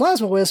tags in a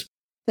Plasma Wisp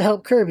to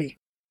help Kirby.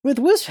 With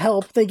Wisp's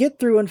help, they get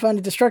through and find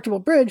a destructible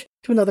bridge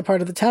to another part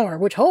of the tower,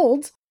 which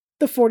holds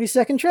the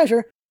 42nd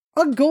treasure,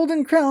 a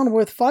golden crown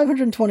worth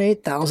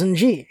 528,000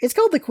 G. It's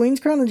called the Queen's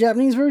Crown in the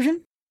Japanese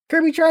version.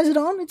 Kirby tries it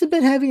on, it's a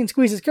bit heavy and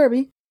squeezes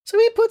Kirby, so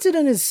he puts it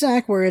in his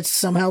sack where it's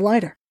somehow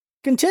lighter.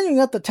 Continuing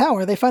up the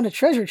tower, they find a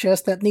treasure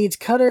chest that needs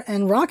Cutter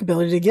and Rock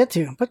ability to get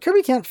to, but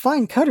Kirby can't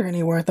find Cutter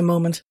anywhere at the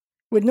moment.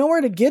 With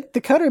nowhere to get the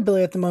Cutter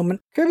ability at the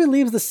moment, Kirby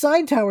leaves the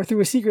side tower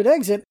through a secret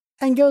exit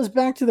and goes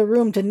back to the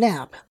room to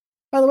nap.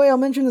 By the way, I'll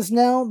mention this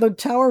now, the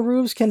tower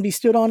roofs can be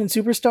stood on in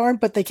Superstar,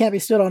 but they can't be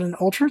stood on in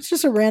Ultra. It's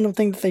just a random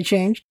thing that they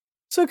changed.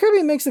 So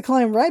Kirby makes the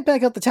climb right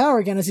back up the tower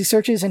again as he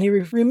searches, and he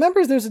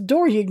remembers there's a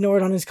door he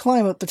ignored on his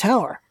climb up the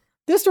tower.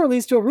 This door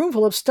leads to a room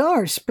full of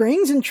stars,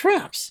 springs, and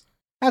traps.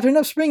 After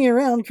enough springing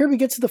around, Kirby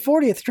gets to the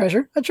 40th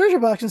treasure, a treasure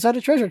box inside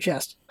a treasure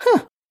chest.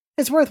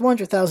 It's worth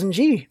 100,000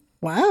 G.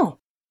 Wow.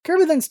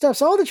 Kirby then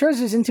stuffs all the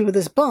treasures into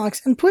this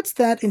box and puts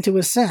that into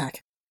his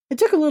sack. It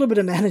took a little bit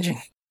of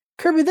managing.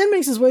 Kirby then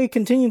makes his way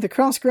continuing to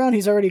cross ground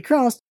he's already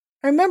crossed,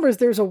 and remembers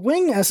there's a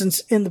wing essence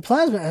in the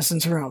plasma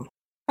essence room.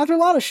 After a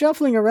lot of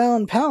shuffling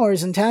around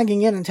powers and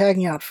tagging in and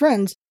tagging out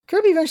friends,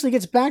 Kirby eventually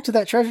gets back to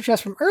that treasure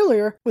chest from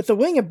earlier with the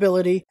wing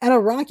ability and a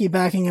Rocky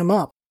backing him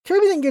up.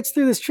 Kirby then gets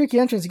through this tricky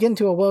entrance to get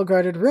into a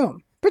well-guarded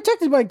room,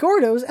 protected by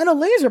Gordos and a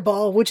laser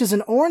ball, which is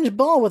an orange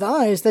ball with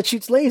eyes that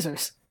shoots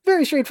lasers.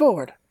 Very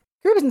straightforward.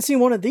 Kirby hasn't seen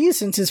one of these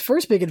since his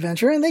first big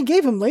adventure, and they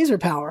gave him laser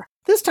power.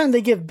 This time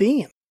they give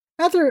Beam.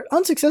 After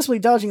unsuccessfully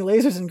dodging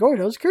lasers and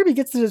Gordos, Kirby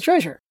gets to the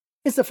treasure.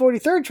 It's the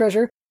 43rd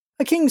treasure,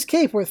 a King's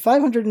Cape worth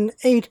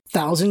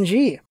 508,000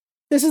 G.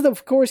 This is,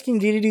 of course, King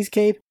Dedede's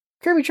cape.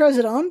 Kirby tries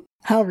it on.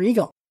 How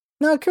regal.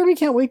 Now, Kirby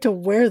can't wait to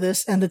wear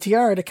this and the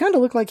tiara to kind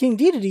of look like King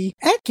Dedede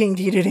at King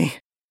Dedede.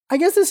 I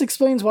guess this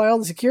explains why all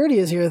the security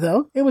is here,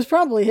 though. It was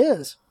probably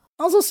his.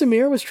 Also,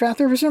 Samir was trapped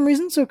there for some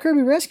reason, so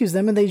Kirby rescues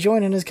them and they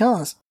join in his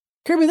cause.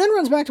 Kirby then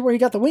runs back to where he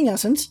got the wing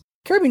essence.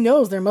 Kirby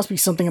knows there must be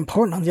something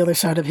important on the other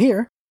side of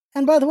here.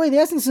 And by the way, the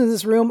essences in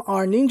this room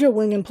are Ninja,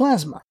 Wing, and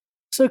Plasma.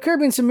 So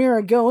Kirby and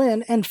Samira go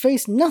in and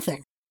face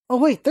nothing. Oh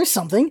wait, there's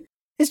something.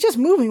 It's just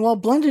moving while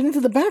blended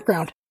into the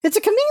background. It's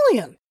a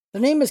chameleon! The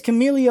name is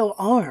Cameleo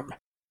Arm.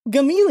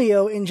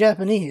 Gamelio in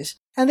Japanese,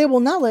 and they will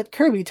not let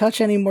Kirby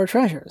touch any more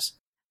treasures.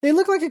 They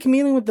look like a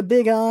chameleon with the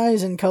big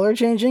eyes and color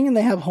changing, and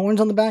they have horns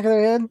on the back of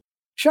their head,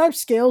 sharp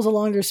scales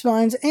along their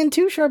spines, and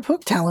 2 sharp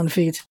hook talon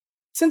feet.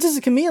 Since it's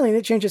a chameleon,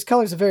 it changes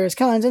colors of various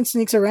kinds and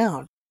sneaks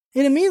around.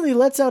 It immediately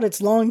lets out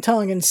its long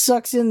tongue and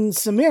sucks in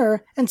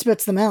Samira and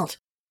spits them out.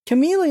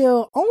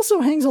 Cameleo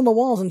also hangs on the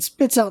walls and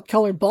spits out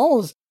colored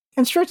balls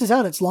and stretches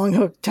out its long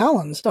hooked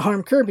talons to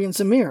harm Kirby and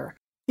Samira.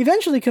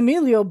 Eventually,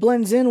 Cameleo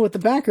blends in with the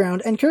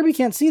background, and Kirby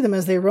can't see them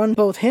as they run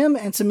both him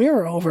and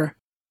Samira over.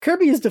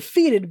 Kirby is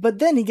defeated, but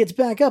then he gets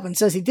back up and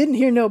says he didn't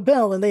hear no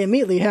bell, and they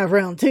immediately have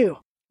round 2.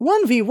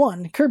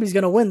 1v1, Kirby's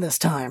gonna win this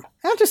time.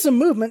 After some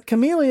movement,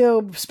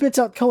 Cameleo spits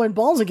out colored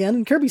balls again,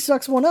 and Kirby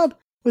sucks one up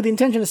with the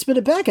intention to spit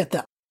it back at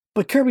them.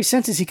 But Kirby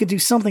senses he could do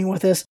something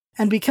with this,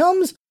 and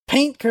becomes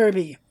Paint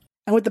Kirby.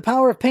 And with the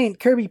power of paint,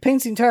 Kirby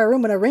paints the entire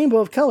room in a rainbow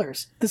of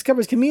colors. This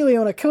covers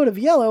Cameleo in a coat of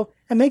yellow,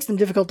 and makes them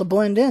difficult to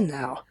blend in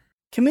now.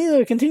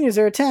 Cameleo continues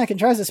their attack and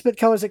tries to spit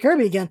colors at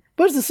Kirby again,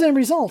 but it's the same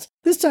result.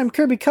 This time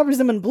Kirby covers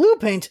them in blue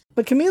paint,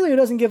 but Cameleo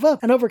doesn't give up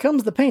and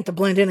overcomes the paint to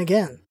blend in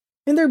again.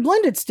 In their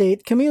blended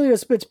state, Cameleo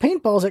spits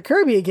paintballs at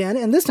Kirby again,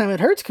 and this time it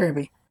hurts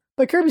Kirby.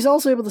 But Kirby's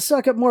also able to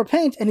suck up more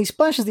paint, and he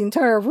splashes the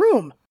entire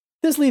room.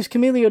 This leaves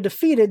Cameleo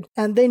defeated,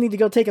 and they need to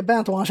go take a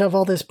bath to wash off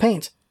all this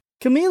paint.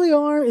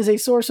 Cameleo is a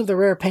source of the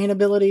rare paint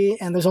ability,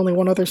 and there's only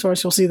one other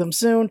source, you'll see them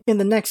soon, in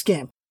the next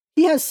game.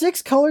 He has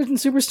 6 colors in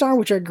Superstar,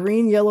 which are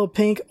green, yellow,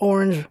 pink,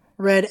 orange,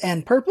 red,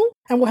 and purple,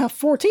 and will have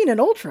 14 in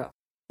Ultra.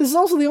 This is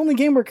also the only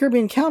game where Kirby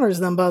encounters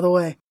them, by the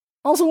way.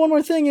 Also, one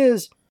more thing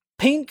is,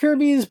 Paint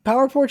Kirby's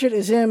power portrait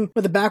is him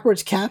with a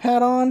backwards cap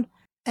hat on,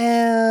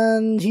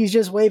 and he's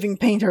just waving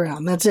paint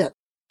around, that's it.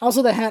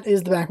 Also, the hat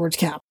is the backwards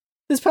cap.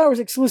 This power is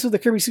exclusive to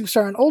Kirby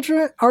Superstar and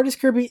Ultra. Artist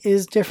Kirby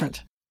is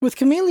different. With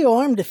Cameleo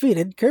Arm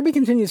defeated, Kirby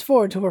continues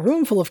forward to a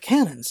room full of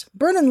cannons.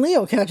 Bern and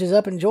Leo catches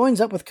up and joins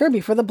up with Kirby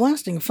for the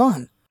blasting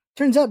fun.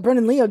 Turns out Bern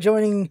and Leo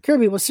joining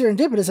Kirby was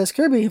serendipitous as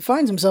Kirby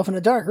finds himself in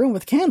a dark room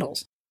with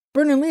candles.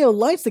 Bern and Leo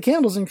lights the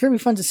candles and Kirby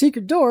finds a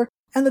secret door,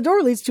 and the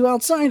door leads to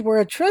outside where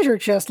a treasure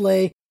chest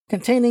lay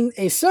containing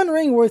a sun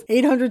ring worth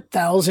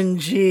 800,000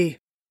 G.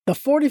 The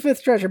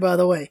 45th treasure, by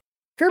the way.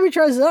 Kirby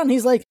tries it out and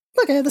he's like,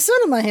 "Look, I have the sun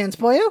in my hands,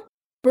 boyo."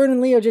 Bern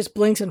and Leo just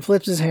blinks and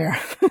flips his hair.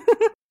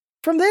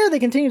 From there, they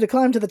continue to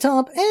climb to the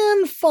top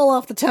and fall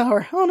off the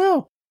tower. Oh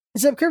no.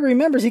 Except Kirby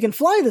remembers he can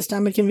fly this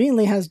time and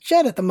conveniently has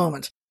jet at the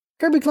moment.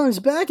 Kirby climbs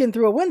back in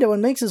through a window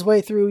and makes his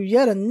way through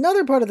yet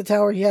another part of the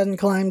tower he hadn't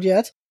climbed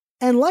yet,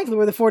 and likely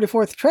where the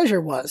 44th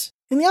treasure was,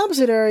 in the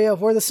opposite area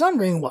of where the sun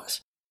ring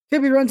was.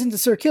 Kirby runs into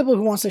Sir Kibble,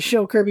 who wants to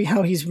show Kirby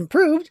how he's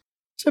improved.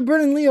 so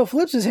Bert and Leo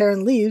flips his hair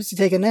and leaves to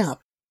take a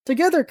nap.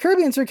 Together,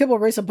 Kirby and Sir Kibble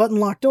race a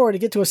button-locked door to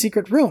get to a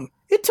secret room.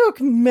 It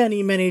took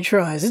many, many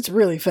tries. It's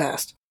really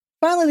fast.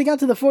 Finally, they got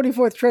to the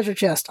 44th treasure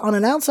chest on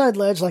an outside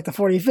ledge like the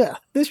 45th.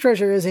 This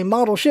treasure is a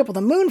model ship with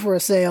a moon for a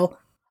sail,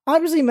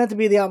 obviously meant to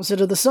be the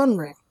opposite of the Sun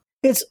Ring.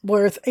 It's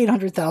worth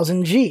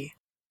 800,000 G.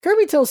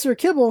 Kirby tells Sir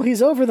Kibble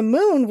he's over the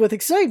moon with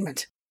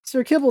excitement.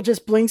 Sir Kibble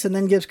just blinks and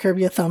then gives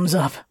Kirby a thumbs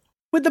up.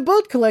 With the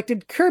boat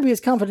collected, Kirby is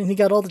confident he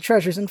got all the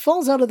treasures and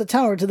falls out of the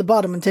tower to the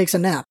bottom and takes a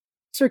nap.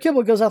 Sir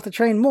Kibble goes off the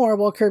train more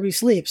while Kirby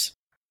sleeps.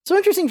 So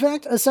interesting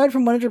fact, aside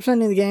from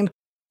 100%ing the game,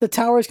 the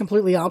tower is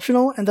completely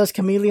optional, and thus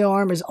Chameleon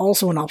Arm is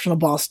also an optional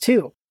boss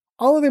too.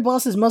 All other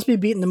bosses must be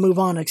beaten to move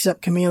on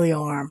except Chameleon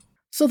Arm.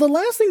 So the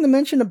last thing to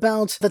mention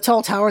about the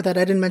tall tower that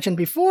I didn't mention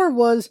before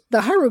was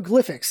the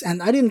hieroglyphics,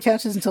 and I didn't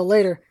catch this until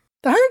later.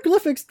 The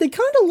hieroglyphics, they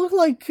kind of look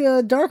like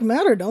dark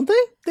matter, don't they?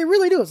 They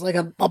really do. It's like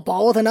a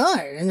ball with an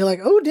eye, and you're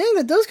like, oh dang,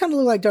 that does kind of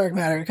look like dark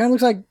matter. It kind of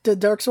looks like the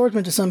Dark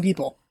Swordsman to some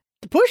people.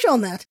 To push on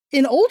that,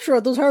 in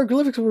Ultra, those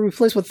hieroglyphics were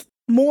replaced with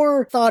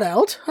more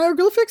thought-out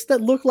hieroglyphics that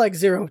look like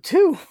Zero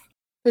 2.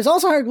 There's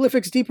also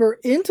hieroglyphics deeper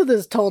into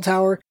this tall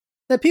tower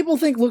that people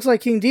think looks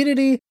like King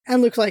Dedede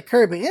and looks like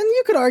Kirby, and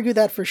you could argue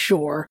that for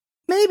sure.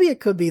 Maybe it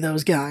could be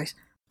those guys.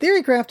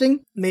 Theory crafting,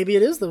 maybe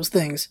it is those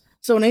things.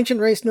 So an ancient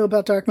race knew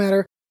about dark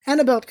matter and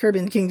about Kirby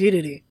and King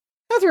Dedede.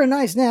 After a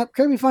nice nap,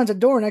 Kirby finds a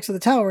door next to the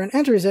tower and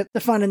enters it to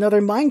find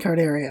another minecart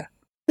area.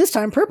 This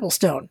time Purple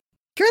Stone.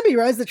 Kirby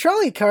rides the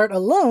trolley cart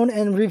alone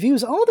and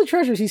reviews all the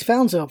treasures he's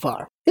found so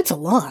far. It's a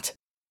lot.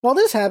 While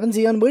this happens,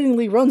 he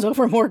unwittingly runs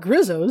over more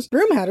Grizzos,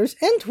 Broom Hatters,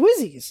 and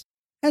Twizzies.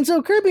 And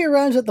so Kirby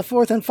arrives at the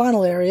fourth and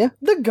final area,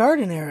 the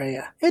garden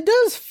area. It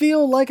does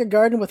feel like a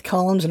garden with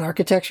columns and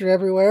architecture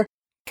everywhere.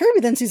 Kirby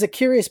then sees a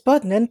curious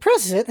button and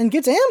presses it and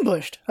gets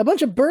ambushed. A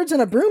bunch of birds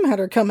and a Broom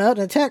Hatter come out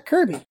and attack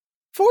Kirby.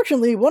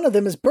 Fortunately, one of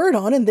them is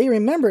Birdon and they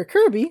remember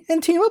Kirby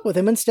and team up with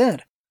him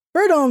instead.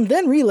 Birdon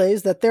then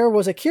relays that there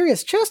was a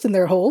curious chest in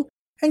their hole,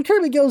 and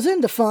Kirby goes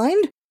in to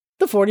find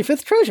the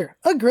 45th treasure,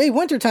 a Grey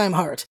Wintertime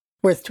Heart,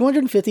 worth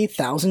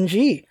 250,000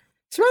 G,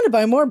 surrounded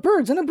by more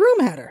birds and a Broom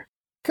Hatter.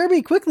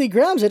 Kirby quickly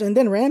grabs it and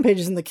then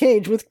rampages in the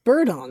cage with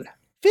Birdon.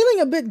 Feeling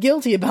a bit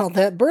guilty about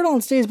that, Birdon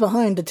stays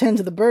behind to tend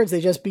to the birds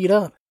they just beat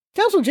up.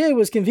 Capsule J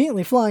was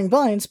conveniently flying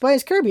by and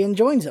spies Kirby and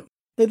joins him.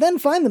 They then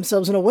find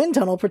themselves in a wind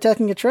tunnel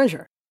protecting a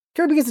treasure.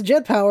 Kirby gets a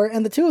jet power,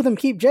 and the two of them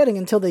keep jetting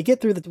until they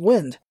get through the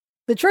wind.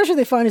 The treasure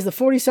they find is the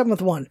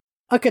 47th one,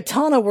 a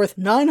katana worth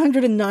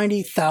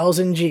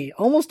 990,000 G,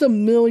 almost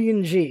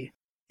 1,000,000 G.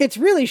 It's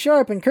really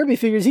sharp, and Kirby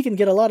figures he can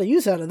get a lot of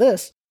use out of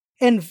this,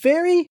 and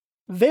very,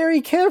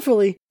 very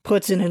carefully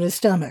puts it in his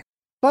stomach.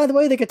 By the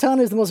way, the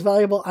katana is the most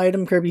valuable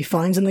item Kirby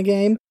finds in the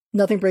game.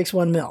 Nothing breaks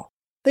 1 mil.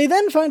 They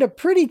then find a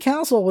pretty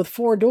castle with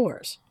 4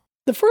 doors.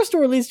 The first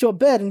door leads to a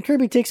bed, and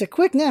Kirby takes a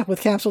quick nap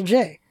with Capsule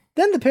J.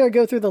 Then the pair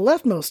go through the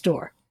leftmost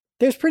door.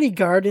 There's pretty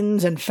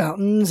gardens and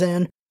fountains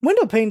and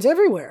window panes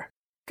everywhere.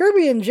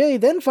 Kirby and Jay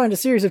then find a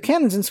series of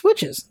cannons and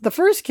switches. The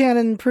first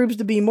cannon proves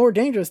to be more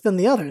dangerous than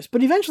the others,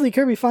 but eventually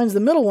Kirby finds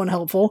the middle one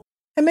helpful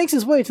and makes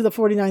his way to the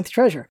 49th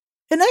treasure,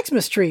 an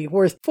Xmas tree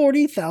worth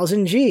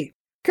 40,000 G.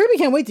 Kirby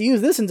can't wait to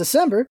use this in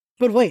December,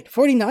 but wait,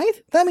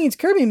 49th? That means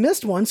Kirby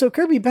missed one, so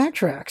Kirby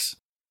backtracks.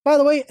 By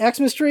the way,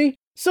 Xmas tree?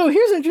 So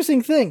here's an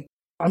interesting thing.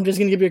 I'm just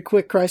going to give you a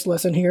quick Christ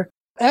lesson here.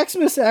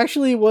 Xmas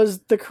actually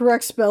was the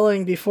correct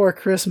spelling before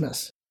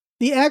Christmas.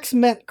 The X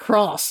meant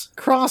cross.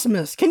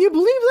 Crossmas. Can you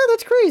believe that?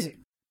 That's crazy.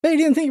 Bet you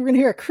didn't think you were going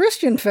to hear a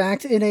Christian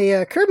fact in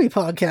a Kirby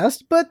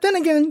podcast, but then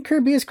again,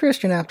 Kirby is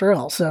Christian after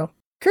all, so.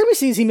 Kirby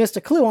sees he missed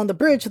a clue on the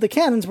bridge to the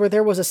cannons where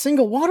there was a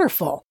single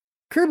waterfall.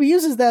 Kirby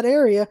uses that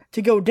area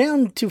to go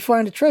down to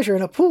find a treasure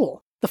in a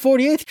pool. The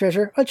 48th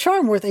treasure, a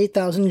charm worth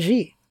 8,000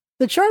 G.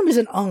 The charm is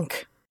an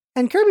Unk,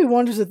 and Kirby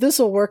wonders if this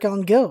will work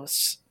on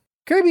ghosts.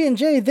 Kirby and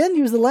Jay then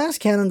use the last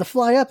cannon to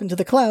fly up into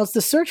the clouds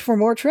to search for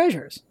more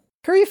treasures.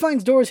 Kirby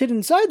finds doors hidden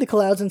inside the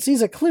clouds and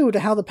sees a clue to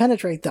how to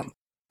penetrate them.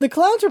 The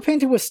clouds are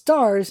painted with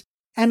stars,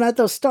 and that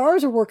those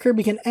stars are where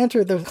Kirby can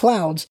enter the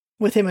clouds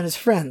with him and his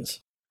friends.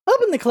 Up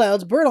in the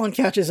clouds, Birdon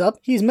catches up.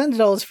 He's mended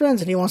all his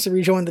friends and he wants to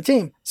rejoin the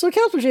team, so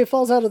Capsule J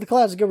falls out of the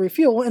clouds to go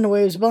refuel and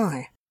waves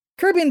by.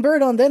 Kirby and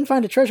Birdon then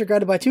find a treasure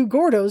guarded by 2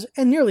 Gordos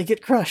and nearly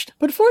get crushed,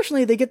 but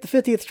fortunately they get the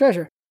 50th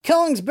treasure,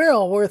 Kong's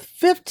Barrel worth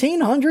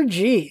 1,500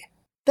 G.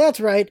 That's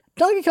right,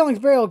 Donkey Kong's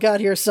Barrel got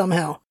here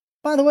somehow.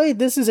 By the way,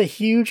 this is a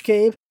huge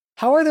cave.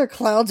 How are there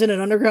clouds in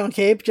an underground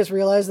cave? Just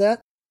realized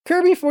that.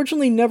 Kirby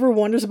fortunately never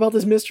wonders about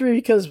this mystery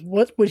because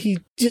what would he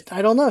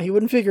I don't know, he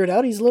wouldn't figure it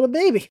out, he's a little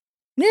baby.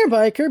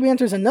 Nearby, Kirby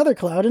enters another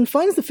cloud and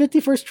finds the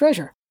 51st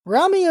treasure,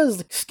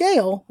 Ramia's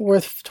Scale,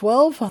 worth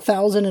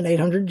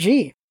 12,800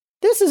 G.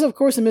 This is of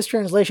course a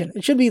mistranslation.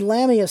 It should be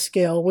Lamia's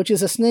Scale, which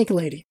is a snake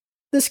lady.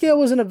 The scale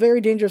was in a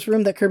very dangerous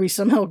room that Kirby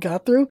somehow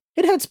got through.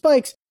 It had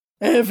spikes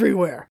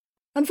everywhere.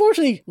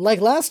 Unfortunately,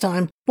 like last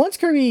time, once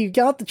Kirby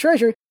got the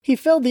treasure, he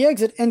failed the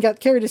exit and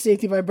got carried to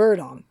safety by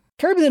Birdon.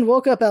 Kirby then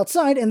woke up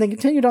outside and they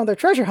continued on their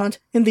treasure hunt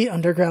in the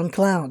underground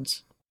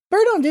clouds.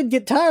 Birdon did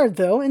get tired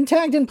though and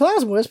tagged in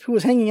Plasma Wisp, who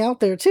was hanging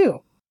out there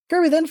too.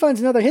 Kirby then finds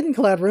another hidden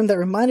cloud room that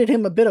reminded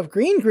him a bit of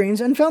Green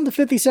Greens and found the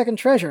 52nd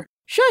treasure,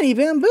 Shiny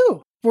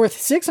Bamboo, worth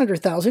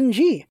 600,000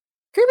 G.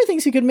 Kirby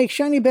thinks he could make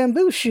Shiny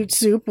Bamboo shoot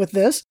soup with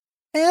this,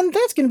 and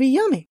that's going to be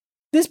yummy.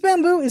 This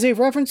bamboo is a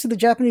reference to the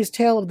Japanese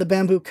tale of the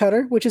Bamboo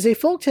Cutter, which is a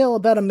folk tale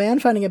about a man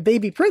finding a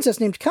baby princess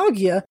named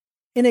Kaguya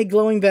in a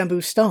glowing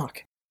bamboo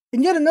stalk.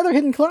 In yet another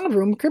hidden cloud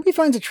room, Kirby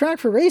finds a track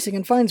for racing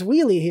and finds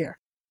Wheelie here.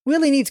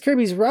 Wheelie needs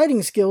Kirby's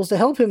riding skills to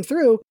help him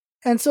through,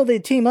 and so they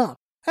team up.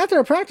 After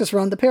a practice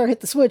run, the pair hit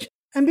the switch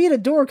and beat a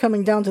door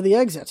coming down to the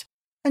exit,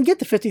 and get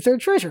the 53rd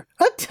treasure,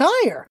 a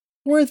tire,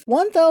 worth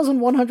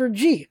 1,100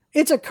 G.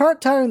 It's a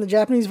kart tire in the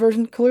Japanese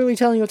version, clearly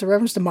telling you it's a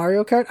reference to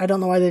Mario Kart. I don't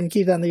know why they didn't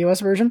keep that in the US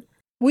version.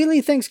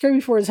 Wheelie thanks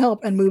Kirby for his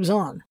help and moves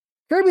on.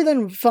 Kirby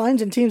then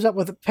finds and teams up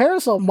with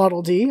Parasol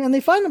Model D, and they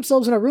find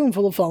themselves in a room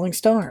full of falling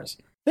stars.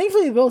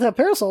 Thankfully, they both have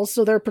parasols,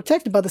 so they're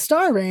protected by the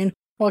star rain,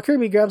 while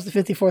Kirby grabs the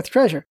 54th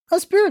treasure, a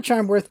spirit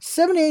charm worth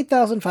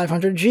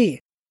 78,500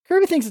 G.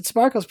 Kirby thinks it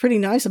sparkles pretty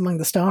nice among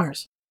the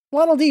stars.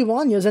 Waddle Dee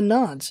wanyas and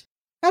nods.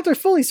 After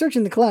fully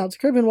searching the clouds,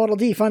 Kirby and Waddle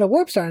Dee find a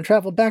warp star and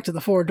travel back to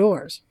the 4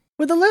 doors.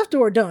 With the left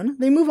door done,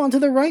 they move on to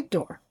the right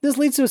door. This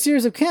leads to a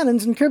series of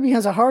cannons, and Kirby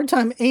has a hard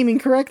time aiming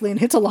correctly and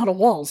hits a lot of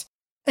walls.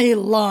 A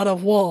lot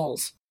of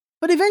walls.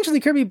 But eventually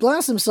Kirby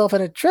blasts himself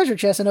at a treasure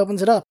chest and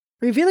opens it up,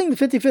 revealing the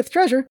 55th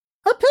treasure,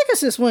 a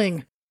Pegasus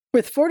wing,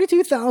 with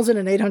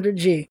 42,800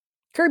 G.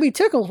 Kirby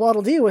tickles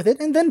Waddle Dee with it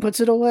and then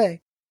puts it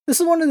away. This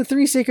is one of the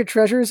 3 sacred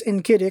treasures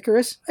in Kid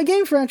Icarus, a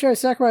game franchise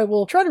Sakurai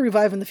will try to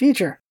revive in the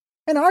future.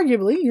 And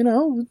arguably,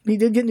 he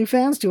did get new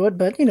fans to it,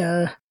 but,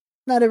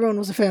 not everyone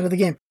was a fan of the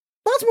game.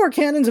 Lots more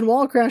cannons and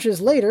wall crashes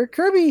later,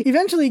 Kirby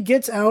eventually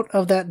gets out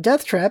of that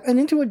death trap and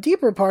into a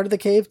deeper part of the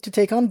cave to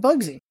take on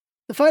Bugsy.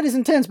 The fight is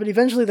intense, but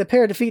eventually the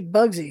pair defeat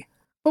Bugsy.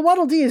 But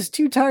Waddle Dee is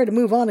too tired to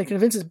move on and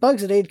convinces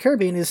Bugsy to aid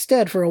Kirby in his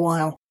stead for a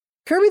while.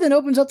 Kirby then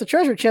opens up the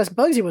treasure chest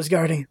Bugsy was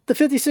guarding, the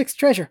 56th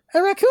treasure,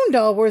 a raccoon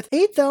doll worth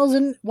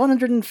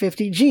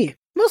 8,150 G,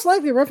 most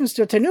likely a reference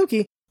to a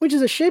Tanuki, which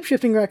is a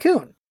shape-shifting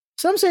raccoon.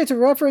 Some say it's a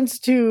reference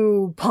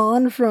to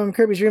Pon from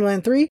Kirby's Dream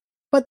Land 3,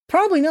 but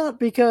probably not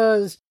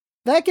because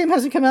that game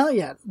hasn't come out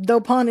yet, though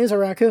Pon is a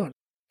raccoon.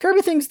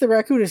 Kirby thinks the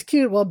raccoon is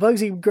cute while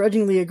Bugsy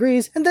grudgingly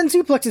agrees, and then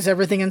suplexes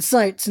everything in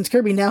sight since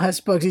Kirby now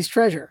has Bugsy's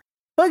treasure.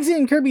 Bugsy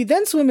and Kirby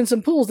then swim in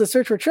some pools to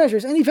search for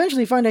treasures and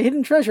eventually find a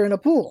hidden treasure in a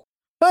pool.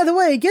 By the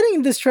way,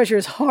 getting this treasure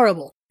is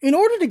horrible. In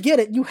order to get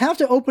it, you have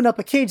to open up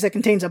a cage that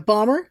contains a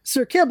Bomber,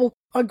 Sir Kibble,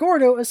 a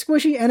Gordo, a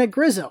Squishy, and a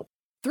Grizzo.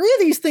 3 of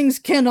these things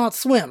cannot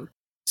swim.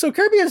 So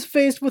Kirby is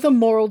faced with a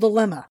moral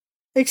dilemma.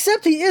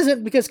 Except he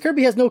isn't, because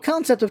Kirby has no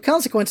concept of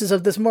consequences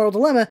of this moral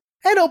dilemma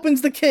and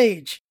opens the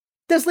cage.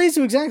 This leads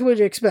to exactly what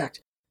you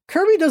expect.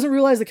 Kirby doesn't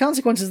realize the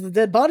consequences of the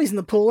dead bodies in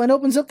the pool and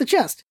opens up the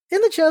chest. In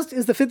the chest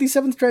is the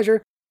 57th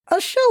treasure, a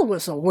shell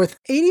whistle worth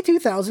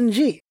 82,000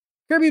 G.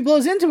 Kirby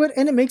blows into it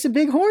and it makes a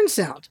big horn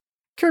sound.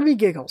 Kirby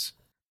giggles.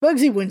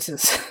 Bugsy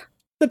winces.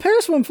 The pair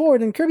swim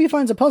forward and Kirby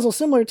finds a puzzle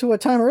similar to a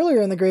time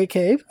earlier in the Great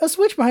Cave, a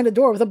switch behind a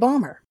door with a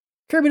bomber.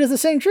 Kirby does the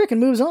same trick and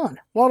moves on.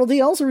 Waddle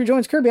Dee also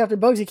rejoins Kirby after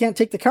Bugsy can't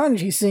take the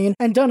carnage he's seen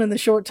and done in the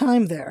short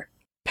time there.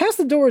 Past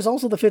the door is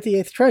also the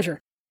 58th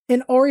treasure,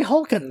 an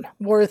Orichalcum,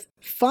 worth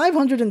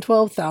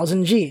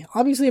 512,000 G,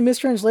 obviously a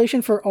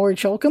mistranslation for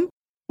Orichalcum,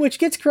 which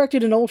gets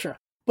corrected in Ultra.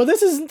 But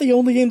this isn't the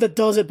only game that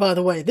does it, by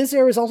the way. This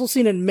error is also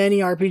seen in many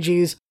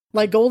RPGs,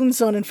 like Golden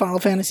Sun and Final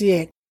Fantasy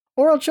VIII.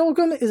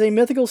 Orichalcum is a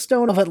mythical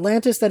stone of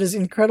Atlantis that is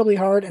incredibly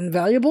hard and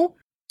valuable,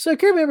 so if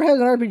Kirby ever has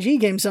an RPG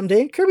game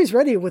someday, Kirby's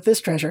ready with this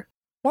treasure.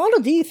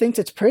 Waddle Dee thinks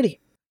it's pretty.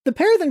 The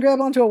pair then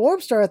grab onto a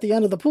warp star at the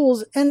end of the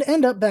pools and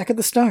end up back at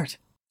the start.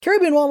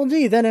 Kirby and Waddle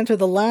Dee then enter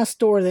the last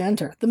door to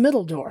enter, the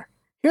middle door.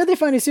 Here they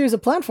find a series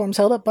of platforms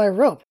held up by a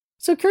rope,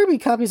 so Kirby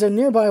copies a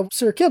nearby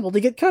Sir Kibble to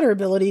get cutter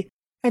ability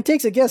and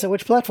takes a guess at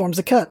which platforms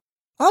to cut.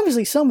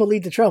 Obviously some will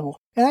lead to trouble,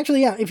 and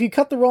actually if you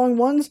cut the wrong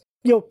ones,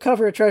 you'll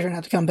cover a treasure and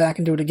have to come back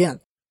and do it again.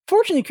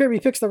 Fortunately,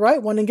 Kirby picks the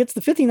right one and gets the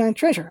 59th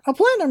treasure, a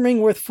platinum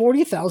ring worth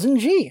 40,000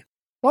 G.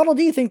 Waddle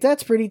Dee thinks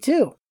that's pretty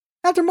too.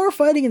 After more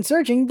fighting and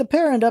searching, the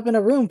pair end up in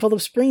a room full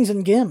of springs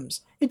and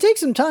gims. It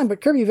takes some time,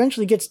 but Kirby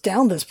eventually gets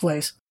down this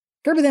place.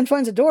 Kirby then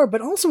finds a door,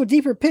 but also a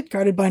deeper pit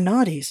guarded by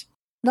Naughties.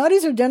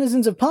 Naughties are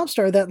denizens of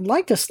Popstar that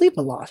like to sleep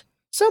a lot,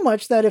 so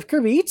much that if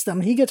Kirby eats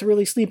them, he gets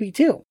really sleepy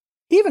too.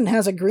 He even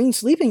has a green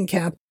sleeping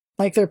cap,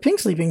 like their pink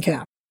sleeping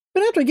cap.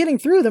 But after getting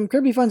through them,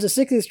 Kirby finds the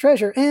 60th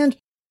treasure, and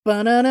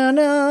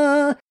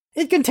ba-na-na-na!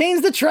 It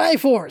contains the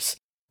Triforce,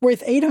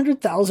 worth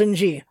 800,000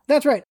 G.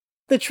 That's right,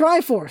 the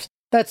Triforce,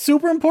 that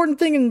super important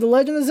thing in The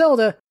Legend of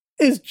Zelda,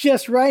 is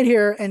just right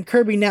here, and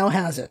Kirby now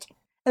has it.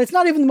 And it's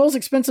not even the most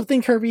expensive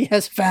thing Kirby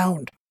has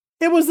found.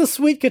 It was the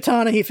sweet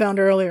katana he found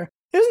earlier.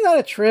 Isn't that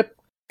a trip?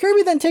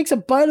 Kirby then takes a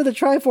bite of the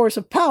Triforce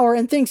of Power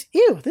and thinks,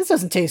 ew, this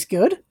doesn't taste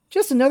good.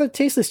 Just another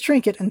tasteless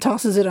trinket, and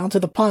tosses it onto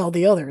the pile of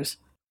the others.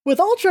 With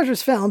all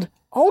treasures found,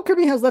 all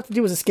Kirby has left to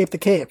do is escape the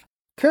cave.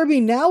 Kirby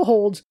now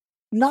holds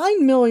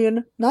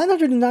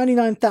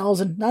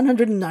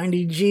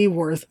 9,999,990 G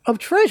worth of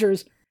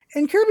treasures,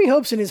 and Kirby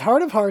hopes in his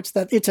heart of hearts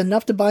that it's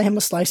enough to buy him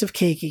a slice of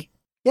cakey.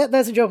 Yeah,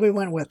 that's a joke we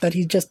went with, that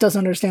he just doesn't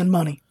understand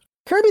money.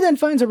 Kirby then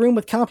finds a room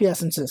with copy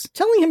essences,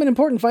 telling him an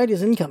important fight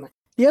is incoming.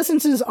 The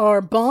essences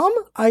are Bomb,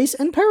 Ice,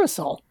 and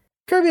Parasol.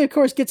 Kirby, of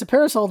course, gets a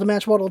Parasol to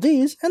match Waddle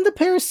Dee's, and the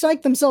pair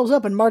psych themselves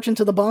up and march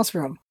into the boss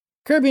room.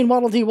 Kirby and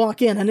Waddle Dee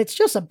walk in, and it's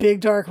just a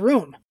big dark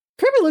room.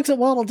 Kirby looks at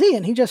Waddle Dee,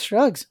 and he just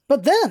shrugs.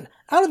 But then,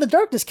 out of the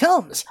darkness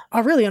comes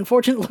a really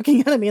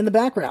unfortunate-looking enemy in the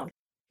background.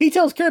 He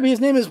tells Kirby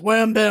his name is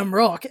Wham Bam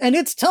Rock, and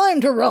it's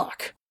time to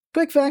rock!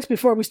 Quick facts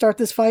before we start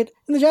this fight.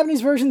 In the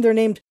Japanese version, they're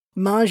named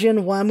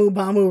Majin Wamu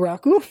Bamu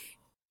Raku.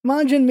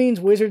 Majin means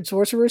wizard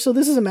sorcerer, so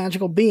this is a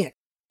magical being.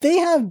 They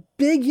have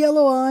big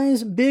yellow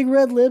eyes, big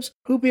red lips,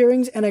 hoop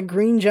earrings, and a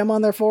green gem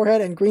on their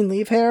forehead and green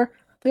leaf hair.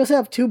 They also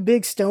have 2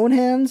 big stone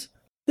hands.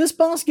 This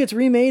boss gets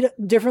remade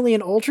differently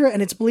in Ultra,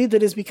 and it's believed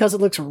it is because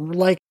it looks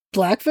like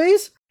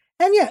blackface.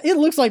 And yeah, it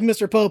looks like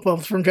Mr. Popo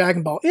from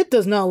Dragon Ball. It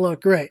does not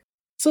look great.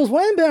 So as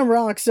Wham Bam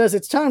Rock says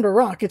it's time to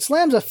rock, it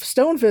slams a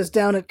stone fist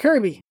down at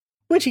Kirby,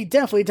 which he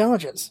definitely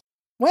dodges.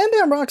 Wham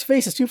Bam Rock's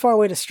face is too far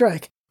away to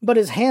strike, but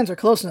his hands are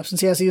close enough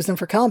since he has to use them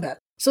for combat,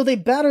 so they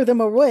batter them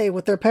away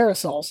with their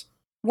parasols.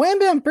 Wham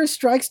Bam first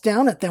strikes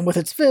down at them with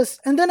its fists,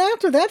 and then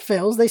after that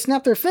fails, they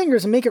snap their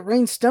fingers and make it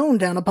rain stone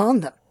down upon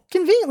them.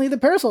 Conveniently, the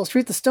parasols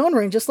treat the stone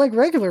rain just like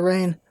regular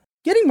rain.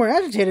 Getting more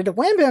agitated,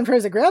 Wham Bam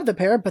tries to grab the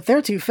pair, but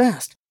they're too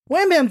fast.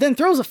 Wham Bam then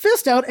throws a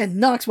fist out and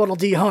knocks Waddle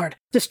Dee hard,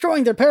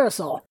 destroying their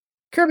parasol.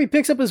 Kirby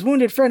picks up his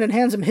wounded friend and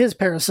hands him his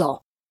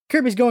parasol.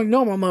 Kirby's going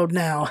normal mode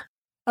now.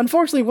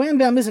 Unfortunately, Wham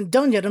Bam isn't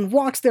done yet and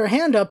walks their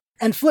hand up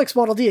and flicks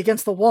Waddle Dee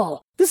against the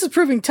wall. This is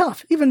proving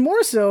tough, even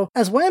more so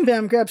as Wham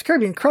Bam grabs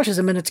Kirby and crushes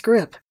him in its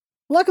grip.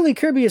 Luckily,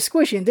 Kirby is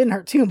squishy and didn't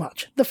hurt too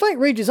much. The fight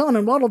rages on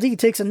and Waddle Dee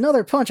takes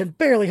another punch and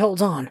barely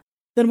holds on.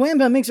 Then Wham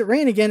Bam makes it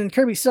rain again and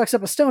Kirby sucks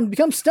up a stone and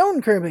becomes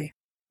Stone Kirby.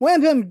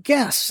 Wham Bam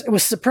gasps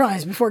with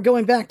surprise before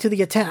going back to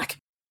the attack.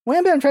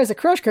 Wham Bam tries to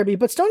crush Kirby,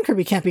 but Stone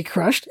Kirby can't be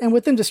crushed, and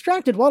with them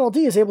distracted, Waddle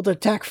Dee is able to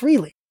attack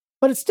freely.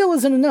 But it still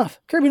isn't enough.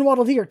 Kirby and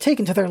Waddle Dee are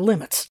taken to their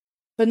limits.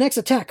 The next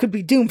attack could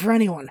be doomed for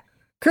anyone.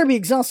 Kirby,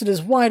 exhausted,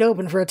 is wide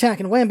open for attack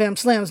and Wham Bam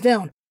slams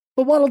down,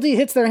 but Waddle Dee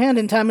hits their hand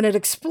in time and it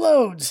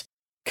explodes,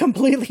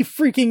 completely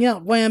freaking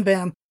out Wham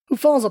Bam, who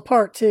falls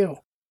apart too.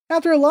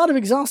 After a lot of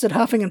exhausted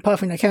huffing and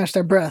puffing to catch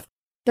their breath,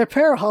 their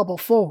pair hobble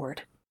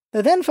forward.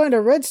 They then find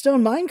a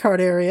redstone minecart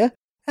area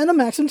and a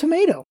Maxim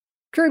tomato.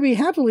 Kirby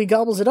happily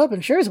gobbles it up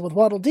and shares it with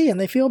Waddle Dee and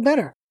they feel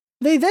better.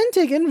 They then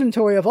take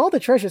inventory of all the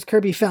treasures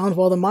Kirby found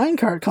while the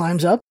minecart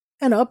climbs up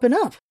and up and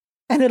up.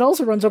 And it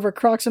also runs over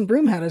Crocs and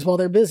Broom Hatters while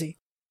they're busy.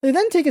 They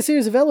then take a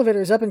series of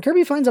elevators up and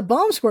Kirby finds a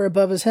bomb square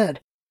above his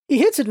head. He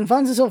hits it and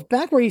finds himself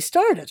back where he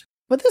started.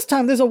 But this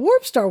time there's a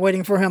warp star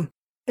waiting for him.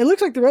 It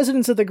looks like the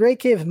residents of the Great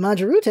Cave of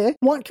Majorute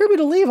want Kirby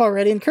to leave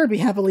already and Kirby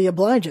happily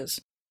obliges.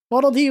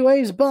 Waddle Dee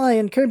waves by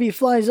and Kirby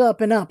flies up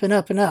and up and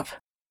up and up,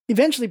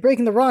 eventually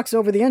breaking the rocks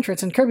over the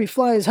entrance and Kirby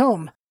flies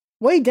home,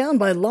 weighed down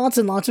by lots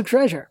and lots of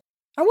treasure.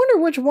 I wonder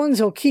which ones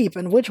he'll keep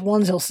and which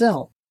ones he'll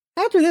sell.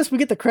 After this, we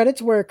get the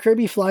credits where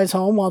Kirby flies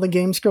home while the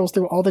game scrolls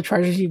through all the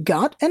treasures you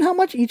got and how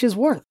much each is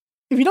worth.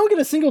 If you don't get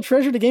a single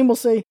treasure, the game will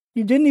say,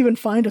 you didn't even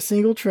find a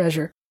single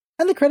treasure.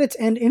 And the credits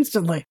end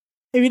instantly.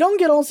 If you don't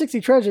get all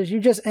 60 treasures, you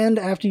just end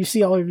after you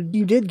see all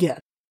you did get.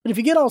 But if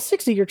you get all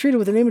 60, you're treated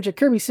with an image of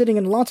Kirby sitting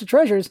in lots of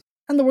treasures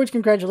and the words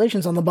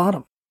congratulations on the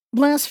bottom.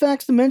 Last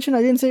facts to mention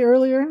I didn't say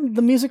earlier,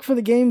 the music for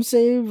the game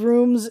save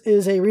rooms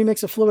is a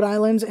remix of Float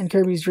Islands and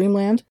Kirby's Dream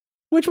Land,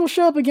 which will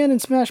show up again in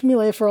Smash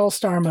Melee for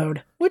All-Star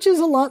Mode, which is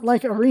a lot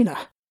like Arena.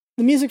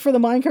 The music for the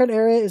minecart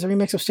area is a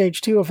remix of Stage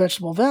 2 of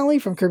Vegetable Valley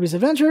from Kirby's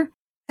Adventure,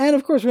 and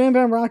of course Wham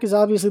Bam Rock is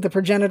obviously the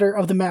progenitor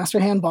of the Master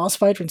Hand boss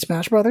fight from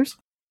Smash Bros.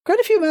 Quite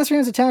a few Master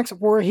Hand's attacks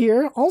were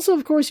here. Also,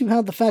 of course, you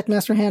have the fact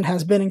Master Hand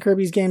has been in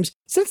Kirby's games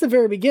since the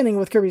very beginning,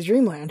 with Kirby's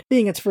Dream Land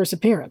being its first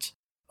appearance.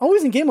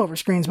 Always in game over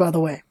screens, by the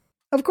way.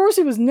 Of course,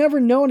 he was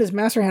never known as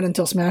Master Hand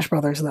until Smash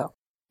Bros., though.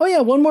 Oh yeah,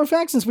 one more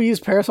fact since we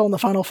used Parasol in the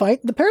final fight.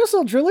 The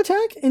Parasol drill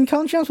attack, in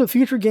contrast with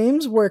future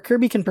games where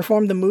Kirby can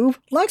perform the move,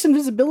 lacks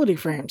invisibility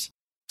frames.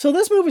 So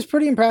this move is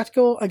pretty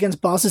impractical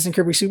against bosses in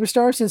Kirby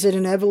Superstar since it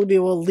inevitably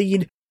will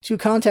lead to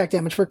contact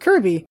damage for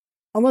Kirby,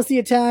 unless the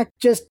attack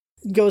just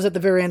goes at the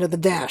very end of the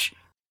dash,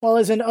 while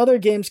as in other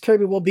games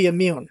Kirby will be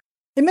immune.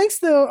 It makes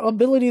the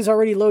ability's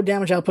already low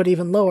damage output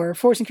even lower,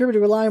 forcing Kirby to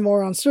rely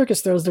more on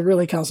circus throws to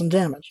really cause some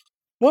damage.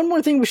 One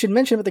more thing we should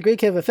mention about the Great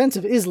Cave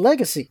Offensive is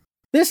Legacy.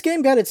 This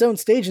game got its own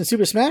stage in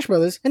Super Smash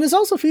Bros. And is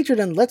also featured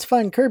in Let's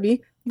Find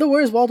Kirby, the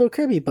Where's Waldo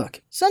Kirby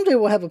book. Someday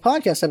we'll have a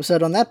podcast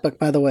episode on that book,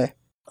 by the way.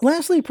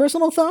 Lastly,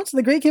 personal thoughts,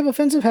 the Great Cave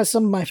Offensive has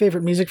some of my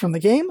favorite music from the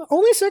game,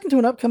 only second to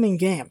an upcoming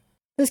game.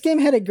 This game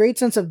had a great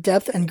sense of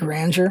depth and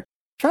grandeur.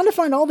 Trying to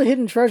find all the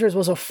hidden treasures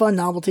was a fun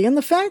novelty, and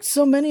the fact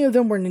so many of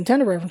them were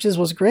Nintendo references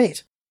was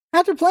great.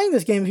 After playing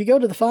this game, if you go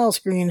to the file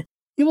screen,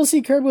 you will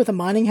see Kirby with a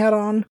mining hat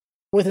on,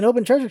 with an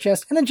open treasure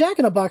chest, and a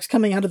jack-in-a-box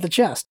coming out of the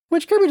chest,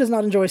 which Kirby does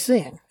not enjoy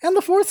seeing, and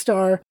the fourth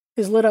star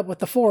is lit up with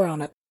the 4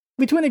 on it.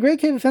 Between a Great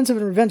Cave Offensive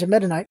and Revenge of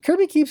Meta Knight,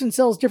 Kirby keeps and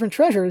sells different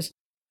treasures,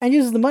 and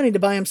uses the money to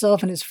buy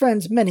himself and his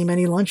friends many,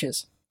 many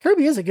lunches.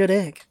 Kirby is a good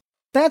egg.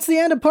 That's the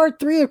end of part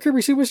 3 of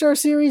Kirby Superstar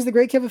series. The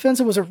Great Cave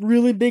Offensive was a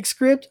really big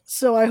script,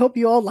 so I hope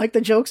you all liked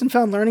the jokes and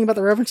found learning about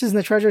the references and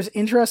the treasures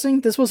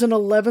interesting. This was an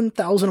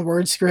 11,000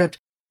 word script.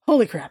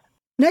 Holy crap.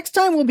 Next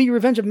time will be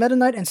Revenge of Meta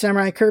Knight and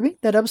Samurai Kirby.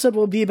 That episode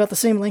will be about the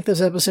same length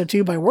as episode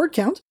 2 by word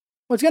count.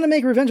 What's going to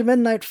make Revenge of Meta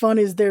Knight fun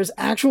is there's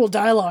actual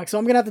dialogue, so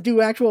I'm going to have to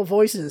do actual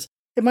voices.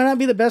 It might not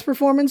be the best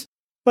performance,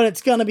 but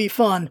it's going to be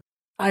fun.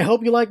 I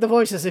hope you like the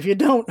voices. If you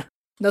don't,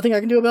 nothing I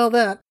can do about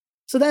that.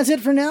 So that's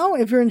it for now.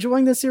 If you're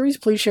enjoying this series,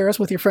 please share us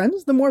with your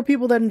friends. The more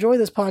people that enjoy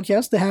this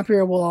podcast, the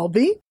happier we'll all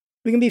be.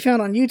 We can be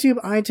found on YouTube,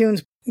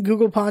 iTunes,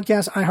 Google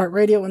Podcasts,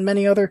 iHeartRadio, and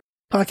many other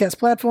podcast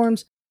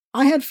platforms.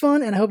 I had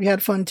fun, and I hope you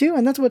had fun too,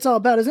 and that's what it's all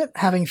about, isn't it?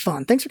 Having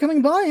fun. Thanks for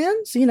coming by,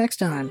 and see you next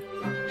time.